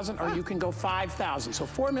 400,000, or you can go 5,000. So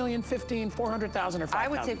 4 million, 15, 400,000, or 5,000. I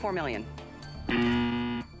would say 4 million.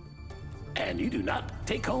 And you do not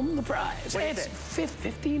take home the prize. It's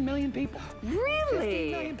 15 million people. Really?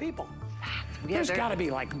 15 million people. There's got to be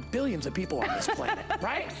like billions of people on this planet,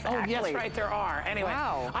 right? Exactly. Oh, yes, right, there are. Anyway,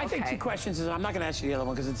 I think 2 questions is, I'm not going to ask you the other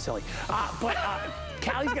one because it's silly. But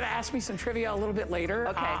Callie's going to ask me some trivia a little bit later.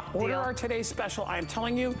 Okay, order our today's special. I'm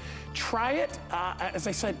telling you, try it. As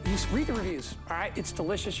I said, you read the reviews, all right? It's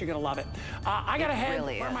delicious. You're going to love it. I got to head.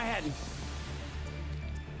 Where am I heading?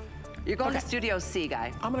 You're going to Studio C,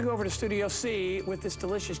 Guy. I'm going to go over to Studio C with this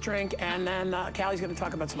delicious drink, and then Callie's going to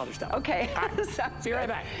talk about some other stuff. Okay. All right. See you right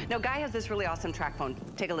back. Now, Guy has this really awesome track phone.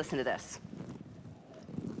 Take a listen to this.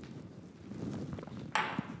 All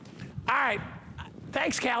right.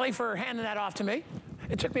 Thanks, Callie, for handing that off to me.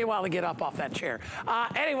 It took me a while to get up off that chair.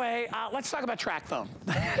 Anyway, let's talk about track phone.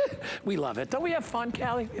 We love it. Don't we have fun,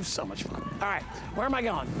 Callie? We have so much fun. All right. Where am I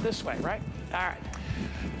going? This way, right? All right.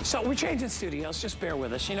 So we're changing studios, just bear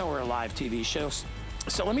with us. You know we're a live TV show.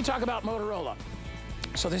 So let me talk about Motorola.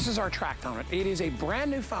 So this is our track phone. It is a brand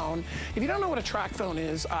new phone. If you don't know what a track phone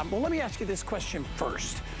is, well, let me ask you this question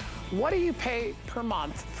first. What do you pay per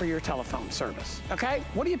month for your telephone service, okay?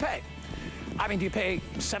 What do you pay? I mean, do you pay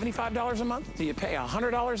 $75 a month? Do you pay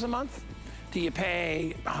 $100 a month? Do you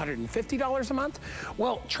pay $150 a month?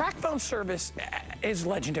 Well, track phone service is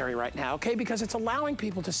legendary right now, okay? Because it's allowing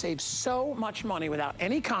people to save so much money without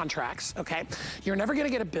any contracts, okay? You're never gonna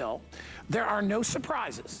get a bill. There are no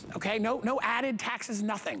surprises, okay? No added taxes,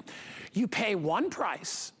 nothing. You pay one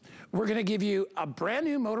price. We're gonna give you a brand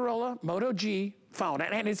new Motorola Moto G phone,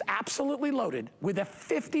 and it's absolutely loaded with a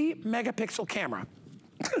 50 megapixel camera.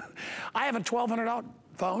 I have a $1,200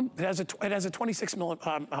 phone. It has a 26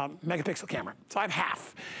 megapixel camera, so I have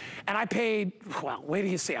half. And I paid, well, wait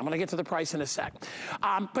till you see. I'm going to get to the price in a sec.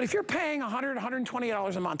 But if you're paying $100,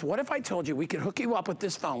 $120 a month, what if I told you we could hook you up with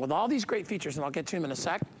this phone with all these great features, and I'll get to them in a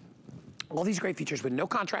sec. All these great features with no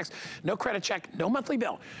contracts, no credit check, no monthly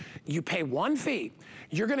bill. You pay one fee.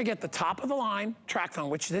 You're gonna get the top of the line track phone,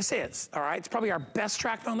 which this is, all right? It's probably our best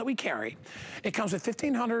track phone that we carry. It comes with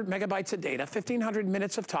 1,500 megabytes of data, 1,500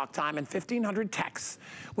 minutes of talk time, and 1,500 texts,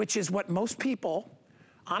 which is what most people,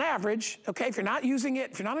 on average, okay, if you're not using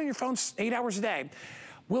it, if you're not on your phone 8 hours a day,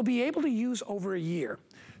 will be able to use over a year.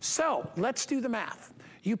 So let's do the math.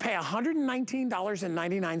 You pay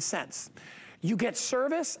 $119.99. You get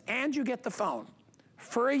service and you get the phone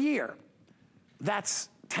for a year. That's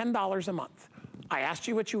 $10 a month. I asked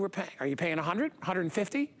you what you were paying. Are you paying $100,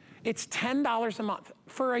 $150? It's $10 a month.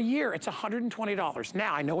 For a year, it's $120.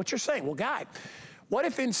 Now, I know what you're saying. Well, Guy, what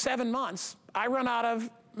if in 7 months I run out of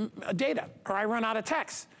data or I run out of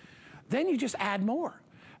text? Then you just add more.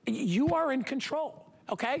 You are in control,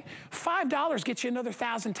 okay? $5 gets you another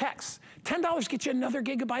 1,000 texts. $10 gets you another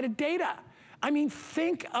gigabyte of data. I mean,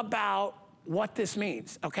 think about what this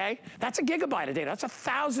means, okay? That's a gigabyte of data. That's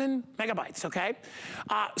 1,000 megabytes, okay?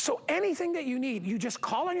 So anything that you need, you just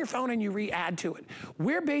call on your phone and you re-add to it.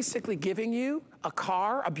 We're basically giving you a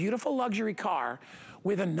car, a beautiful luxury car,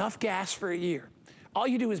 with enough gas for a year. All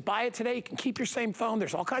you do is buy it today. You can keep your same phone.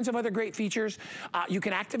 There's all kinds of other great features. You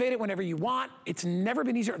can activate it whenever you want. It's never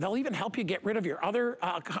been easier. They'll even help you get rid of your other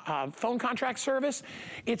phone contract service.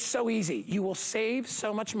 It's so easy. You will save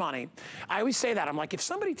so much money. I always say that. I'm like, if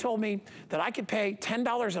somebody told me that I could pay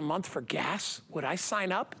 $10 a month for gas, would I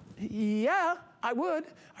sign up? Yeah, I would,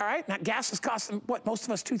 all right? Now, gas is costing, what, most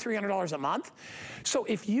of us $200-300 a month. So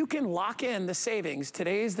if you can lock in the savings,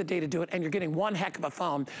 today is the day to do it, and you're getting one heck of a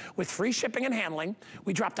phone with free shipping and handling.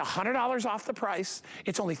 We dropped $100 off the price.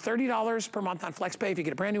 It's only $30 per month on FlexPay. If you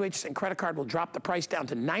get a brand new HSN credit card, we'll drop the price down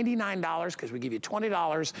to $99 because we give you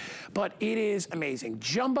 $20. But it is amazing.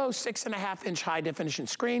 Jumbo 6.5-inch high definition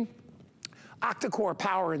screen. Octa-core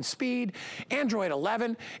power and speed, Android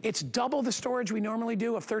 11. It's double the storage we normally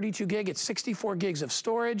do of 32 gig. It's 64 gigs of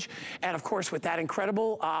storage. And of course, with that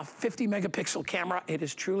incredible 50 megapixel camera, it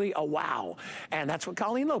is truly a wow. And that's what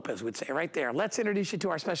Colleen Lopez would say right there. Let's introduce you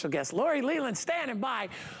to our special guest, Lori Leland, standing by.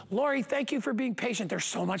 Lori, thank you for being patient. There's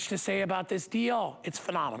so much to say about this deal. It's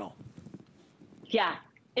phenomenal. Yeah.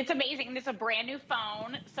 It's amazing. This is a brand new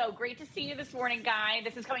phone. So great to see you this morning, Guy.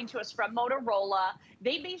 This is coming to us from Motorola.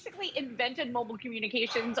 They basically invented mobile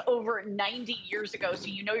communications over 90 years ago. So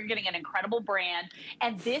you know you're getting an incredible brand.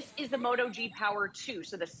 And this is the Moto G Power 2.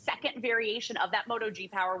 So the second variation of that Moto G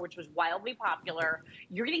Power, which was wildly popular.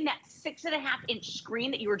 You're getting that 6.5-inch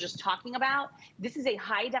screen that you were just talking about. This is a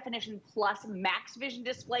high definition plus max vision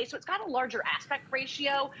display. So it's got a larger aspect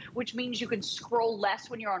ratio, which means you can scroll less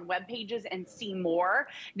when you're on web pages and see more.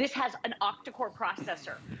 This has an octa-core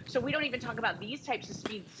processor. So we don't even talk about these types of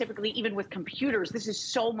speeds typically even with computers. This is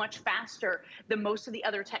so much faster than most of the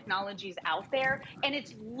other technologies out there. And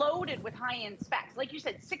it's loaded with high-end specs. Like you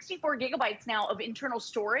said, 64 gigabytes now of internal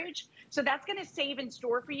storage. So that's going to save and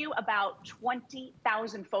store for you about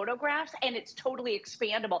 20,000 photographs, and it's totally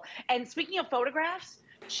expandable. And speaking of photographs,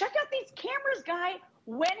 check out these cameras, Guy.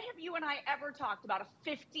 When have you and I ever talked about a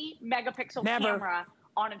 50 megapixel camera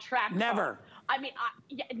on a track phone? I mean,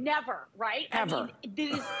 yeah, never, right? Ever. I mean, it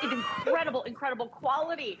is an incredible, incredible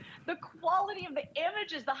quality. The quality of the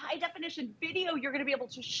images, the high definition video you're going to be able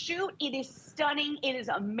to shoot, it is stunning. It is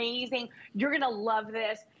amazing. You're going to love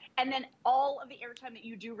this. And then all of the airtime that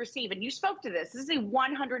you do receive, and you spoke to this, this is a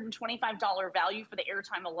 $125 value for the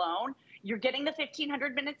airtime alone. You're getting the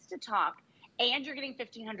 1,500 minutes to talk, and you're getting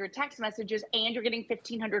 1,500 text messages, and you're getting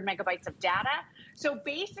 1,500 megabytes of data. So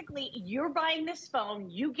basically, you're buying this phone,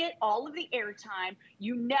 you get all of the airtime,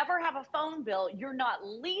 you never have a phone bill, you're not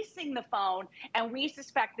leasing the phone, and we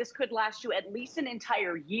suspect this could last you at least an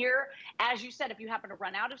entire year. As you said, if you happen to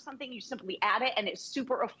run out of something, you simply add it, and it's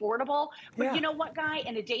super affordable. But you know what, Guy?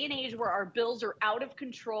 In a day and age where our bills are out of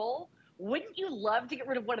control, wouldn't you love to get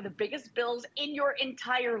rid of one of the biggest bills in your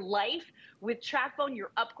entire life? With TracFone,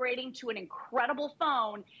 you're upgrading to an incredible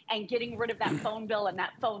phone and getting rid of that phone bill and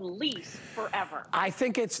that phone lease forever. I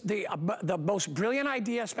think it's the most brilliant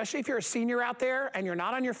idea, especially if you're a senior out there and you're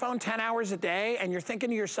not on your phone 10 hours a day and you're thinking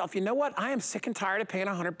to yourself, you know what, I am sick and tired of paying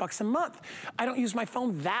 $100 a month. I don't use my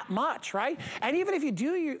phone that much, right? And even if you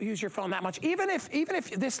do use your phone that much, even if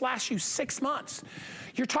this lasts you 6 months,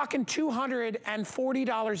 you're talking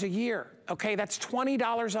 $240 a year. Okay, that's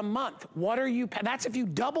 $20 a month. What are you, that's if you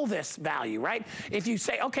double this value, right? If you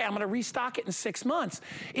say, okay, I'm gonna restock it in 6 months,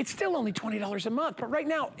 it's still only $20 a month. But right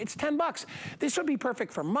now, it's 10 bucks. This would be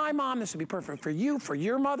perfect for my mom. This would be perfect for you, for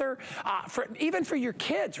your mother, even for your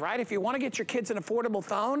kids, right? If you wanna get your kids an affordable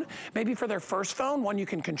phone, maybe for their first phone, one you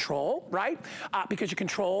can control, right? Because you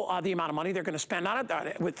control the amount of money they're gonna spend on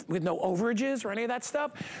it with no overages or any of that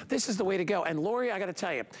stuff. This is the way to go. And Lori, I gotta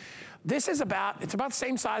tell you, this is it's about the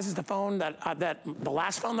same size as the phone the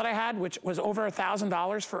last phone that I had, which was over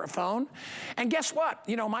 $1,000 for a phone. And guess what?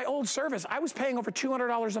 You know, my old service, I was paying over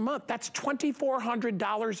 $200 a month. That's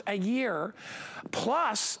 $2,400 a year.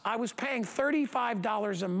 Plus, I was paying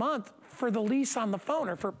 $35 a month for the lease on the phone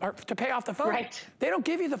or to pay off the phone. Right. They don't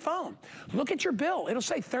give you the phone. Look at your bill. It'll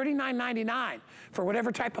say $39.99 for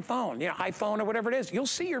whatever type of phone, you know, iPhone or whatever it is. You'll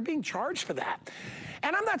see you're being charged for that.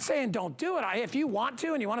 And I'm not saying don't do it. If you want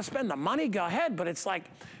to and you want to spend the money, go ahead. But it's like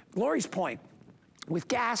Lori's point, with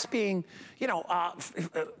gas being, you know,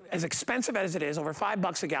 as expensive as it is, over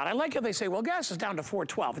 $5 a gallon. I like how they say, well, gas is down to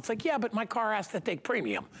 $4.12. It's like, yeah, but my car has to take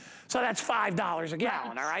premium. So that's $5 a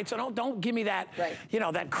gallon, all right? So don't give me that, you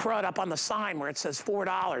know, that crud up on the sign where it says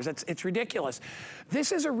 $4. It's ridiculous.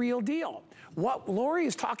 This is a real deal. What Lori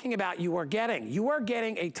is talking about, you are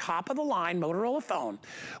getting a top-of-the-line Motorola phone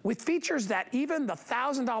with features that even the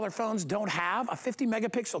 $1,000 phones don't have, a 50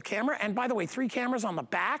 megapixel camera, and by the way, 3 cameras on the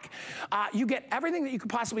back. You get everything that you could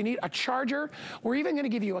possibly need, a charger. We're even gonna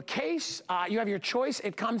give you a case. You have your choice.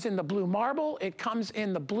 It comes in the blue marble. It comes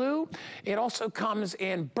in the blue. It also comes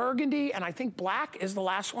in burgundy, and I think black is the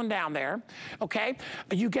last one down there, okay?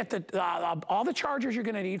 You get all the chargers you're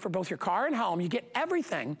gonna need for both your car and home. You get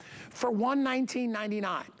everything for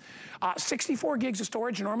 $119.99. 64 gigs of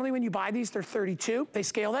storage. Normally when you buy these, they're 32. They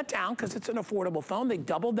scale that down because it's an affordable phone. They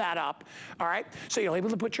doubled that up, all right? So you're able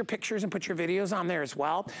to put your pictures and put your videos on there as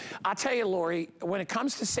well. I'll tell you, Lori, when it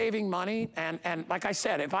comes to saving money, and like I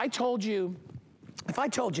said, if I told you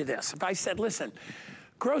this, if I said, listen,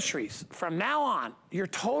 groceries, from now on, your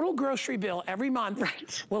total grocery bill every month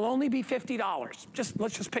will only be $50.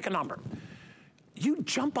 Let's just pick a number. You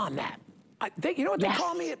jump on that. You know what they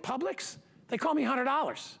call me at Publix? They call me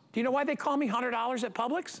 $100. Do you know why they call me $100 at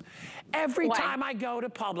Publix? Every time I go to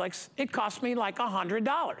Publix, it costs me like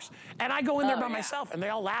 $100. And I go in there by myself, and they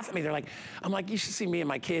all laugh at me. They're like, I'm like, you should see me and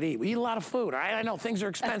my kid eat. We eat a lot of food, all right? I know things are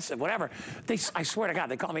expensive, whatever. I swear to God,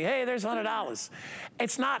 they call me, hey, there's $100.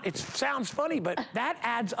 It's not, it sounds funny, but that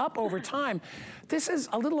adds up over time. This is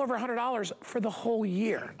a little over $100 for the whole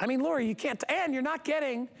year. I mean, Lori, you can't, and you're not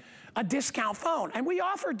getting a discount phone. And we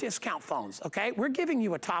offer discount phones, okay? We're giving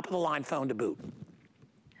you a top-of-the-line phone to boot.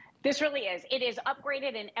 This really is. It is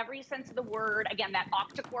upgraded in every sense of the word. Again, that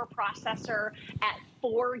octa-core processor at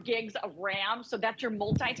 4 gigs of RAM. So that's your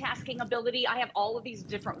multitasking ability. I have all of these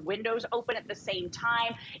different windows open at the same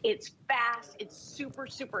time. It's fast. It's super,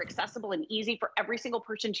 super accessible and easy for every single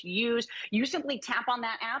person to use. You simply tap on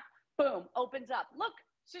that app, boom, opens up. Look,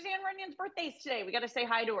 Suzanne Runyon's birthday's today. We got to say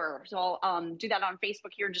hi to her. So I'll do that on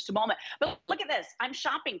Facebook here in just a moment. But look at this. I'm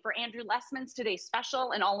shopping for Andrew Lessman's today's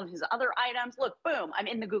special and all of his other items. Look, boom, I'm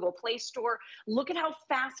in the Google Play Store. Look at how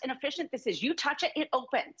fast and efficient this is. You touch it, it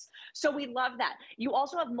opens. So we love that. You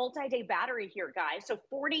also have multi-day battery here, guys. So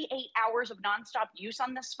 48 hours of nonstop use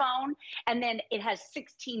on this phone. And then it has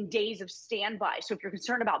 16 days of standby. So if you're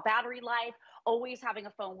concerned about battery life, always having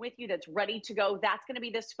a phone with you that's ready to go, that's going to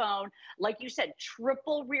be this phone. Like you said,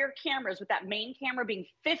 triple rear cameras, with that main camera being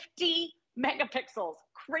 50 megapixels.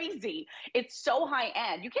 Crazy. It's so high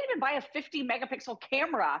end. You can't even buy a 50 megapixel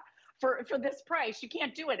camera for this price. You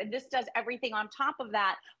can't do it. And this does everything on top of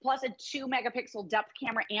that, plus a 2 megapixel depth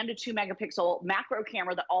camera and a 2 megapixel macro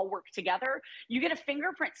camera that all work together. You get a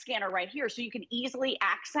fingerprint scanner right here, so you can easily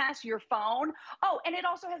access your phone. Oh, and it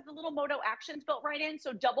also has the little Moto actions built right in.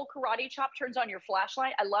 So double karate chop turns on your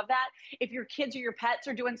flashlight. I love that. If your kids or your pets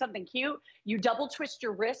are doing something cute, you double twist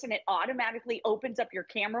your wrist and it automatically opens up your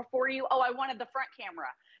camera for you. Oh, I wanted the front camera.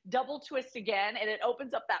 Double twist again and it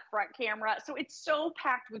opens up that front camera. So it's so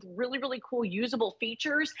packed with really, really cool usable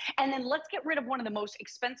features. And then let's get rid of one of the most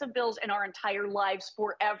expensive bills in our entire lives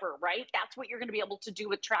forever, right? That's what you're going to be able to do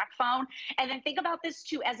with TracFone. And then think about this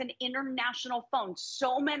too as an international phone.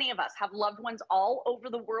 So many of us have loved ones all over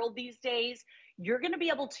the world these days. You're going to be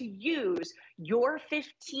able to use your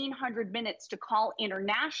 1,500 minutes to call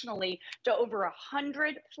internationally to over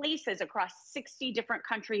 100 places across 60 different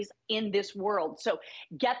countries in this world. So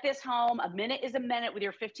get this home. A minute is a minute with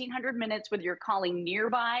your 1,500 minutes, whether you're calling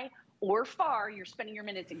nearby or far. You're spending your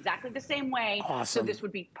minutes exactly the same way. Awesome. So this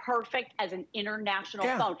would be perfect as an international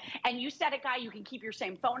phone. And you said it, Guy, you can keep your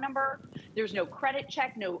same phone number. There's no credit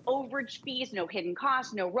check, no overage fees, no hidden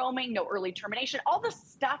costs, no roaming, no early termination. All the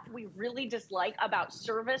stuff we really dislike about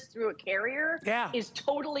service through a carrier is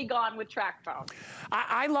totally gone with TracFone.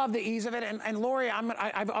 I love the ease of it. And Lori, I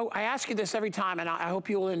ask you this every time, and I hope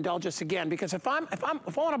you will indulge us again, because if I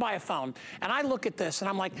want to buy a phone and I look at this and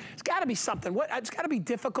I'm like, it's got to be something. It's got to be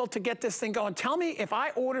difficult to get this thing going. Tell me, if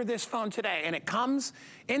I order this phone today and it comes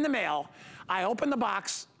in the mail, I open the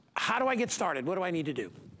box, how do I get started? What do I need to do?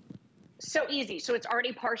 So easy. So it's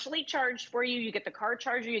already partially charged for you. You get the car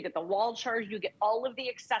charger, you get the wall charger, you get all of the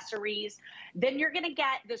accessories. Then you're going to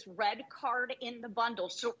get this red card in the bundle.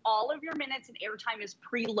 So all of your minutes and airtime is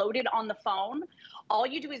preloaded on the phone. All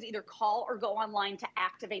you do is either call or go online to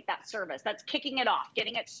activate that service. That's kicking it off,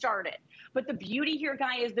 getting it started. But the beauty here,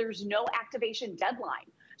 Guy, is there's no activation deadline.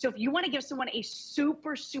 So if you want to give someone a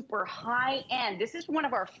super, super high end, this is one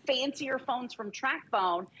of our fancier phones from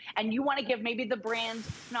TracFone, and you want to give maybe the brand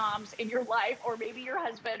snobs in your life, or maybe your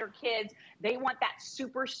husband or kids, they want that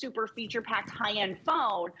super, super feature packed high end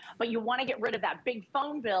phone, but you want to get rid of that big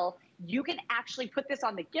phone bill. You can actually put this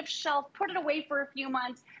on the gift shelf, put it away for a few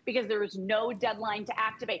months, because there is no deadline to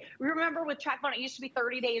activate. Remember with TracFone, it used to be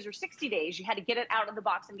 30 days or 60 days. You had to get it out of the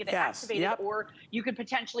box and get it activated, or you could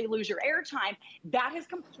potentially lose your airtime. That has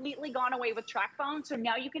completely gone away with TracFone. So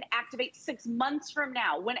now you can activate 6 months from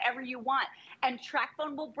now, whenever you want. And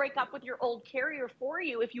TracFone will break up with your old carrier for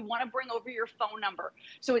you if you want to bring over your phone number.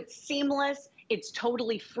 So it's seamless. It's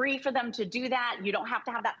totally free for them to do that. You don't have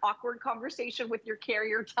to have that awkward conversation with your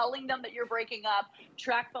carrier telling them them that you're breaking up,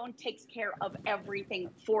 TracFone takes care of everything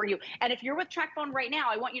for you. And if you're with TracFone right now,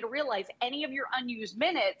 I want you to realize any of your unused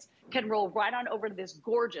minutes can roll right on over to this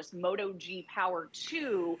gorgeous Moto G Power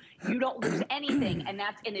 2. You don't lose anything, and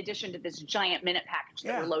that's in addition to this giant minute package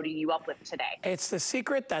that we're loading you up with today. It's the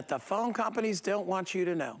secret that the phone companies don't want you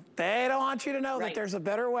to know. They don't want you to know that there's a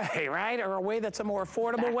better way, right? Or a way that's a more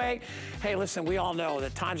affordable way. Hey, listen, we all know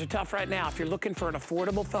that times are tough right now. If you're looking for an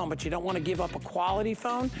affordable phone, but you don't want to give up a quality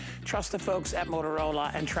phone, trust the folks at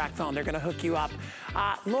Motorola and TracFone. They're going to hook you up.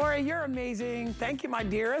 Lori, you're amazing. Thank you, my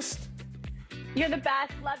dearest. You're the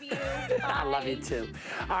best. Love you. I love you too.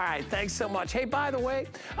 All right, thanks so much. Hey, by the way,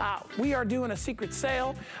 we are doing a secret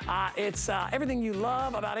sale. It's everything you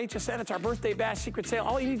love about HSN. It's our birthday bash secret sale.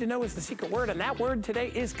 All you need to know is the secret word, and that word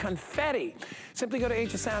today is confetti. Simply go to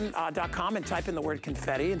hsn.com and type in the word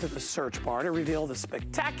confetti into the search bar to reveal the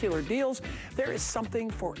spectacular deals. There is something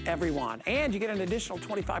for everyone. And you get an additional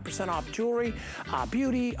 25% off jewelry,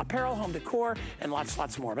 beauty, apparel, home decor, and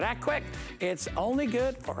lots more. But act quick. It's only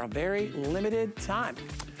good for a very limited time.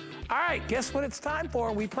 All right, guess what it's time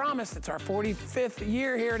for? We promised it's our 45th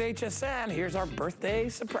year here at HSN. Here's our birthday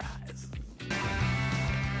surprise.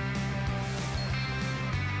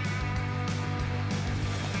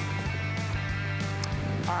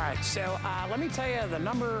 All right, so let me tell you the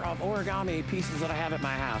number of origami pieces that I have at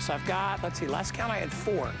my house. I've got, let's see, last count I had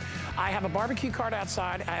 4. I have a barbecue cart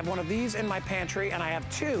outside, I have one of these in my pantry, and I have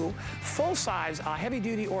 2 full-size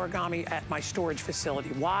heavy-duty origami at my storage facility.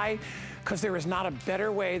 Why? Because there is not a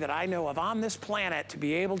better way that I know of on this planet to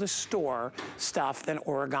be able to store stuff than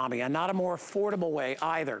origami, and not a more affordable way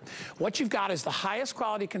either. What you've got is the highest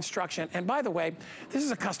quality construction, and by the way, this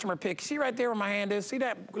is a customer pick. See right there where my hand is? See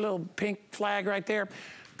that little pink flag right there?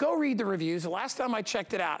 Go read the reviews. The last time I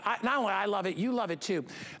checked it out, not only I love it, you love it too.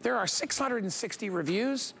 There are 660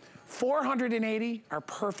 reviews. 480 are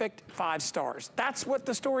perfect 5 stars. That's what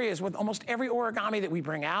the story is with almost every origami that we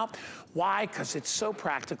bring out. Why? Because it's so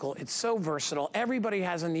practical, it's so versatile, everybody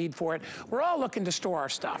has a need for it. We're all looking to store our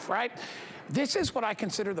stuff, right? This is what I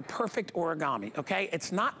consider the perfect origami, okay?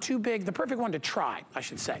 It's not too big, the perfect one to try, I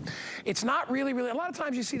should say. It's not really, a lot of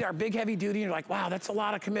times you see our big heavy duty and you're like, wow, that's a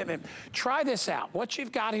lot of commitment. Try this out. What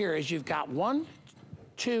you've got here is you've got 1,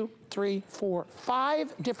 2, 3, 4,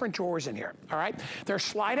 5 different drawers in here, all right? They're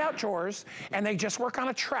slide-out drawers, and they just work on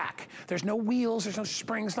a track. There's no wheels, there's no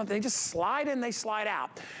springs, nothing. They just slide in, they slide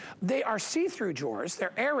out. They are see-through drawers.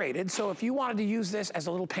 They're aerated, so if you wanted to use this as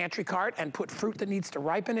a little pantry cart and put fruit that needs to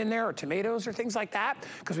ripen in there, or tomatoes or things like that,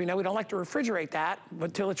 because we know we don't like to refrigerate that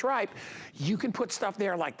until it's ripe, you can put stuff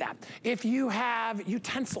there like that. If you have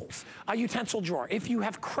utensils, a utensil drawer. If you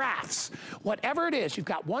have crafts, whatever it is, you've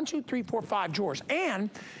got 1, 2, 3, 4, 5 drawers, and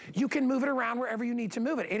you can move it around wherever you need to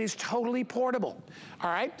move it. It is totally portable,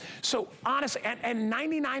 all right? So honestly, and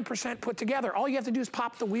 99% put together. All you have to do is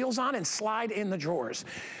pop the wheels on and slide in the drawers.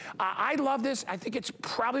 I love this. I think it's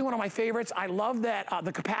probably one of my favorites. I love that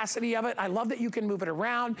the capacity of it. I love that you can move it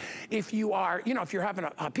around. If you are, you know, if you're having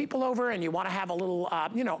people over and you want to have a little,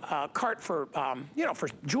 cart for, for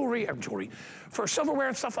jewelry, for silverware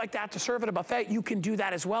and stuff like that to serve at a buffet, you can do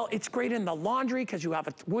that as well. It's great in the laundry because you have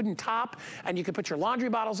a wooden top and you can put your laundry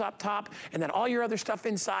bottles up top and then all your other stuff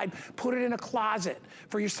inside. Put it in a closet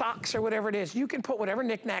for your socks or whatever it is. You can put whatever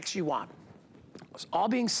knickknacks you want. All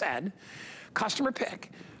being said, customer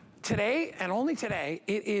pick. Today, and only today,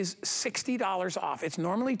 it is $60 off. It's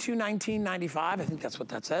normally $219.95. I think that's what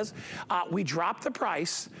that says. We dropped the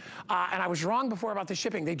price, and I was wrong before about the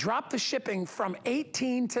shipping. They dropped the shipping from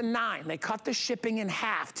 18 to 9. They cut the shipping in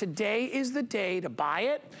half. Today is the day to buy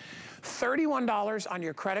it. $31 on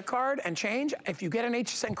your credit card and change. If you get an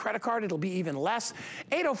HSN credit card, it'll be even less.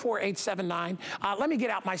 804-879. Let me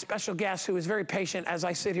get out my special guest who is very patient as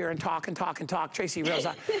I sit here and talk, Tracy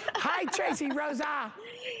Rosa. Hi, Tracy Rosa.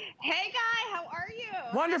 Hey, Guy, how are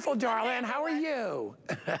you? Wonderful, darling. How are you?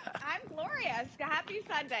 I'm glorious. Happy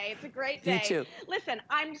Sunday. It's a great day. You too. Listen,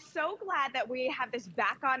 I'm so glad that we have this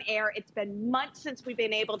back on air. It's been months since we've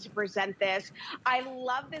been able to present this. I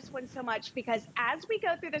love this one so much because as we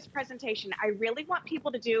go through this presentation, I really want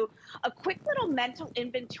people to do a quick little mental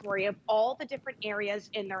inventory of all the different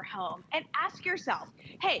areas in their home and ask yourself,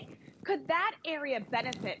 hey, could that area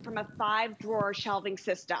benefit from a 5-drawer shelving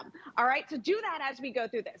system? All right, so do that as we go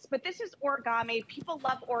through this. But this is origami. People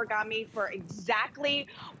love origami for exactly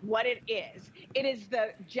what it is. It is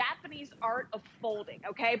the Japanese art of folding,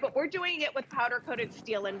 okay? But we're doing it with powder-coated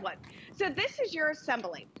steel and wood. So this is your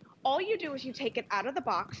assembly. All you do is you take it out of the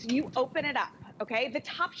box, you open it up, okay? The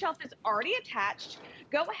top shelf is already attached.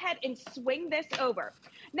 Go ahead and swing this over.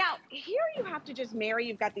 Now, here you have to just marry.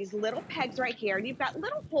 You've got these little pegs right here, and you've got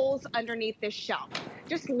little holes underneath this shelf.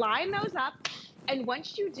 Just line those up, and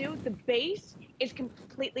once you do, the base is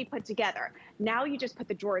completely put together. Now you just put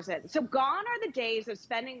the drawers in. So gone are the days of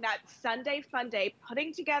spending that Sunday fun day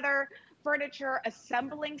putting together furniture,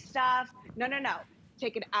 assembling stuff. No, no, no.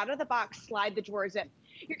 Take it out of the box, slide the drawers in.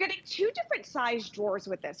 You're getting two different size drawers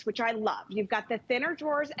with this, which I love. You've got the thinner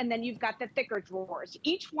drawers, and then you've got the thicker drawers.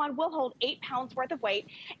 Each one will hold 8 pounds worth of weight.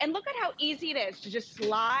 And look at how easy it is to just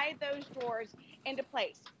slide those drawers into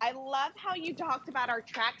place. I love how you talked about our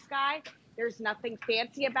tracks, Guy. There's nothing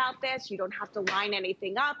fancy about this. You don't have to line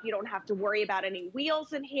anything up. You don't have to worry about any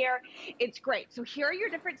wheels in here. It's great. So here are your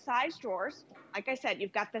different size drawers. Like I said,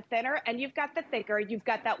 you've got the thinner and you've got the thicker. You've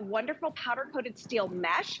got that wonderful powder-coated steel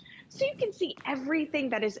mesh, so you can see everything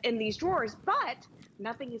that is in these drawers, but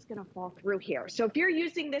nothing is going to fall through here. So if you're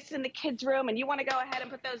using this in the kids' room and you want to go ahead and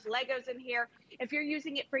put those Legos in here, if you're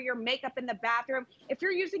using it for your makeup in the bathroom, if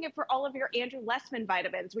you're using it for all of your Andrew Lessman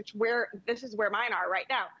vitamins, this is where mine are right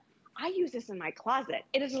now, I use this in my closet.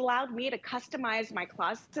 It has allowed me to customize my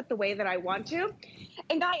closet the way that I want to.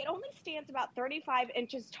 And Guy, it only stands about 35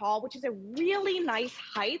 inches tall, which is a really nice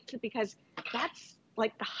height because that's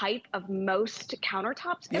like the height of most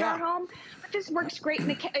countertops in our home. But this works great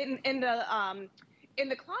in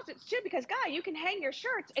the closets too, because Guy, you can hang your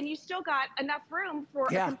shirts and you still got enough room for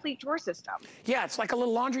a complete drawer system. Yeah, it's like a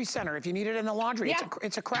little laundry center if you need it in the laundry. Yeah.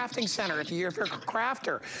 It's a crafting center. If you're a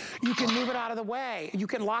crafter, you can move it out of the way. You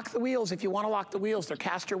can lock the wheels if you want to lock the wheels. They're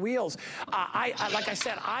caster wheels. Like I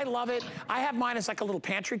said, I love it. I have mine as like a little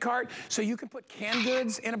pantry cart, so you can put canned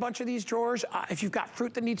goods in a bunch of these drawers. If you've got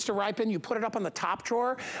fruit that needs to ripen, you put it up on the top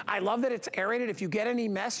drawer. I love that it's aerated. If you get any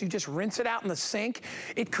mess, you just rinse it out in the sink.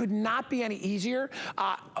 It could not be any easier.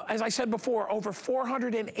 As I said before, over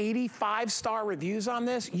 485-star reviews on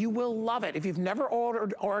this. You will love it. If you've never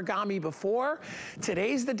ordered origami before,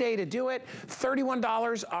 today's the day to do it.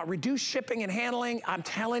 $31, reduced shipping and handling. I'm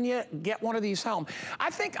telling you, get one of these home. I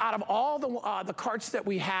think out of all the carts that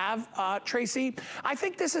we have, Tracy, I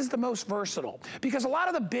think this is the most versatile because a lot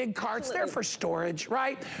of the big carts, they're for storage,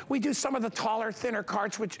 right? We do some of the taller, thinner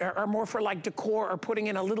carts, which are more for like decor or putting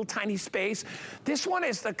in a little tiny space. This one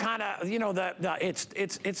is the kind of, you know,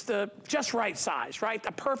 it's the just right size, right?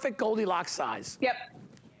 The perfect Goldilocks size. Yep.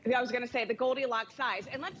 I was going to say the Goldilocks size.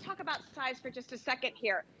 And let's talk about size for just a second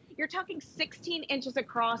here. You're talking 16 inches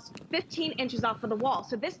across, 15 inches off of the wall.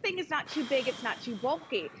 So this thing is not too big. It's not too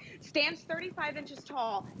bulky. Stands 35 inches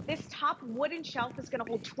tall. This top wooden shelf is going to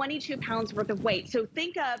hold 22 pounds worth of weight. So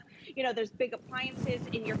think of, you know, those big appliances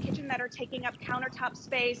in your kitchen that are taking up countertop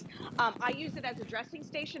space. I use it as a dressing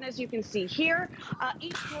station, as you can see here.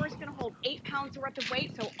 Each drawer is going to hold 8 pounds worth of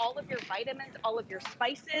weight. So all of your vitamins, all of your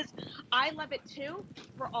spices. I love it too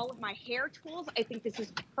for all of my hair tools. I think this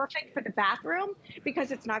is perfect for the bathroom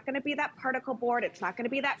because it's not going to be that particle board. It's not going to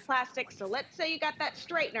be that plastic. So let's say you got that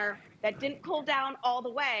straightener that didn't cool down all the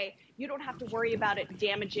way. You don't have to worry about it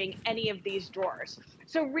damaging any of these drawers.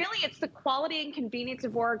 So really, it's the quality and convenience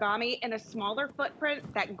of origami in a smaller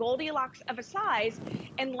footprint, that Goldilocks of a size.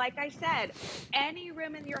 And like I said, any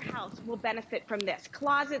room in your house will benefit from this.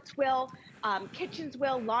 Closets will, kitchens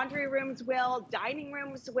will, laundry rooms will, dining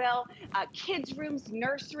rooms will, kids' rooms,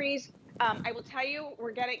 nurseries. I will tell you,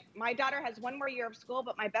 my daughter has one more year of school,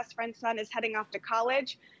 but my best friend's son is heading off to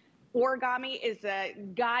college. Origami is a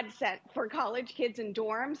godsend for college kids in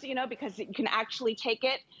dorms, you know, because you can actually take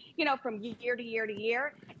it, you know, from year to year to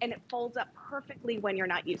year, and it folds up perfectly when you're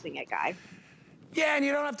not using it, Guy. Yeah, and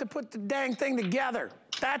you don't have to put the dang thing together.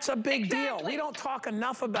 That's a big deal. We don't talk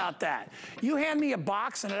enough about that. You hand me a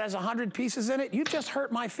box and it has 100 pieces in it, you've just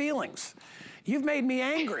hurt my feelings. You've made me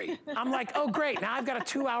angry. I'm like, oh, great, now I've got a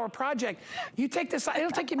 2-hour project. You take this,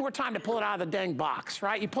 it'll take you more time to pull it out of the dang box,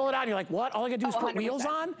 right? You pull it out and you're like, what? All I gotta do is put 100%. Wheels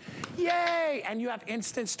on? Yay! And you have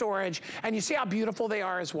instant storage, and you see how beautiful they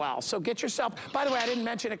are as well. So get yourself, by the way, I didn't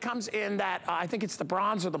mention, it comes in that, I think it's the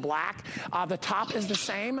bronze or the black. The top is the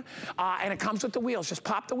same, and it comes with the wheels. Just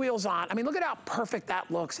pop the wheels on. I mean, look at how perfect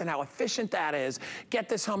that looks and how efficient that is. Get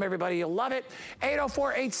this home, everybody. You'll love it.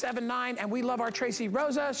 804-879, and we love our Tracy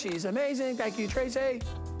Rosa. She's amazing. Thank you, Tracy.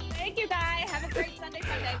 Thank you, Guy. Have a great Sunday.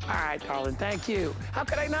 All right, darling. Thank you. How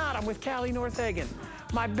could I not? I'm with Callie Northagen,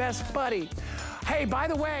 my best buddy. Hey, by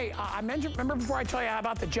the way, I mentioned, remember before I tell you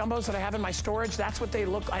about the jumbos that I have in my storage? That's what they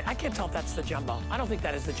look like. I can't tell if that's the jumbo. I don't think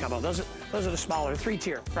that is the jumbo. Those are the smaller,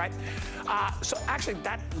 3-tier, right? So actually,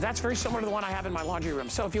 that's very similar to the one I have in my laundry room.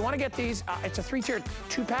 So if you want to get these, it's a 3-tier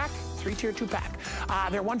 2-pack. 3-tier 2-pack.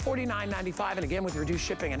 They're $149.95, and again, with reduced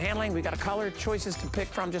shipping and handling. We've got a color choices to pick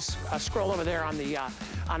from. Just scroll over there on the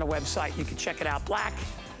website. You can check it out. Black,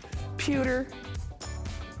 pewter,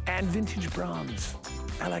 and vintage bronze.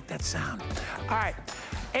 I like that sound. All right,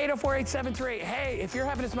 804-873. Hey, if you're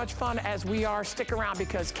having as much fun as we are, stick around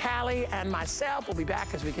because Callie and myself will be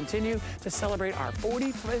back as we continue to celebrate our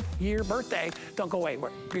 45th year birthday. Don't go away.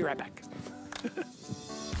 We'll be right back.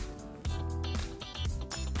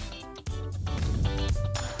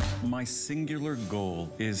 My singular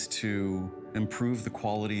goal is to improve the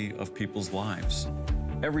quality of people's lives.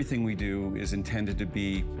 Everything we do is intended to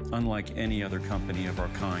be unlike any other company of our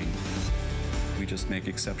kind. We just make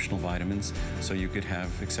exceptional vitamins so you could have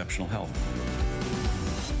exceptional health.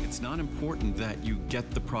 It's not important that you get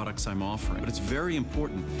the products I'm offering, but it's very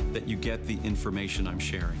important that you get the information I'm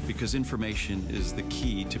sharing, because information is the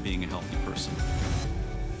key to being a healthy person.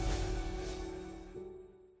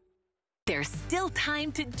 There's still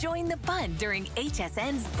time to join the fun during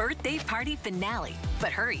HSN's birthday party finale.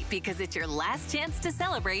 But hurry, because it's your last chance to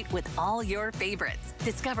celebrate with all your favorites.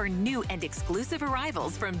 Discover new and exclusive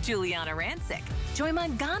arrivals from Giuliana Rancic. Joy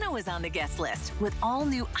Mangano is on the guest list with all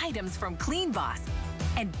new items from Clean Boss.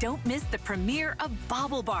 And don't miss the premiere of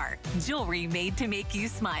Bauble Bar, jewelry made to make you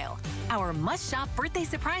smile. Our must-shop birthday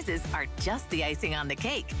surprises are just the icing on the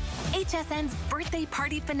cake. HSN's birthday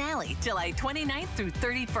party finale, July 29th through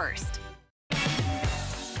 31st.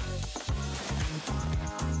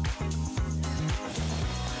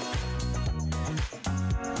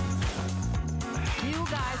 You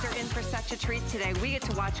guys are in for such a treat today. We get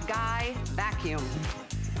to watch Guy vacuum.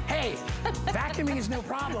 Hey, vacuuming is no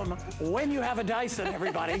problem when you have a Dyson,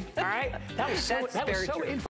 everybody. All right? That was so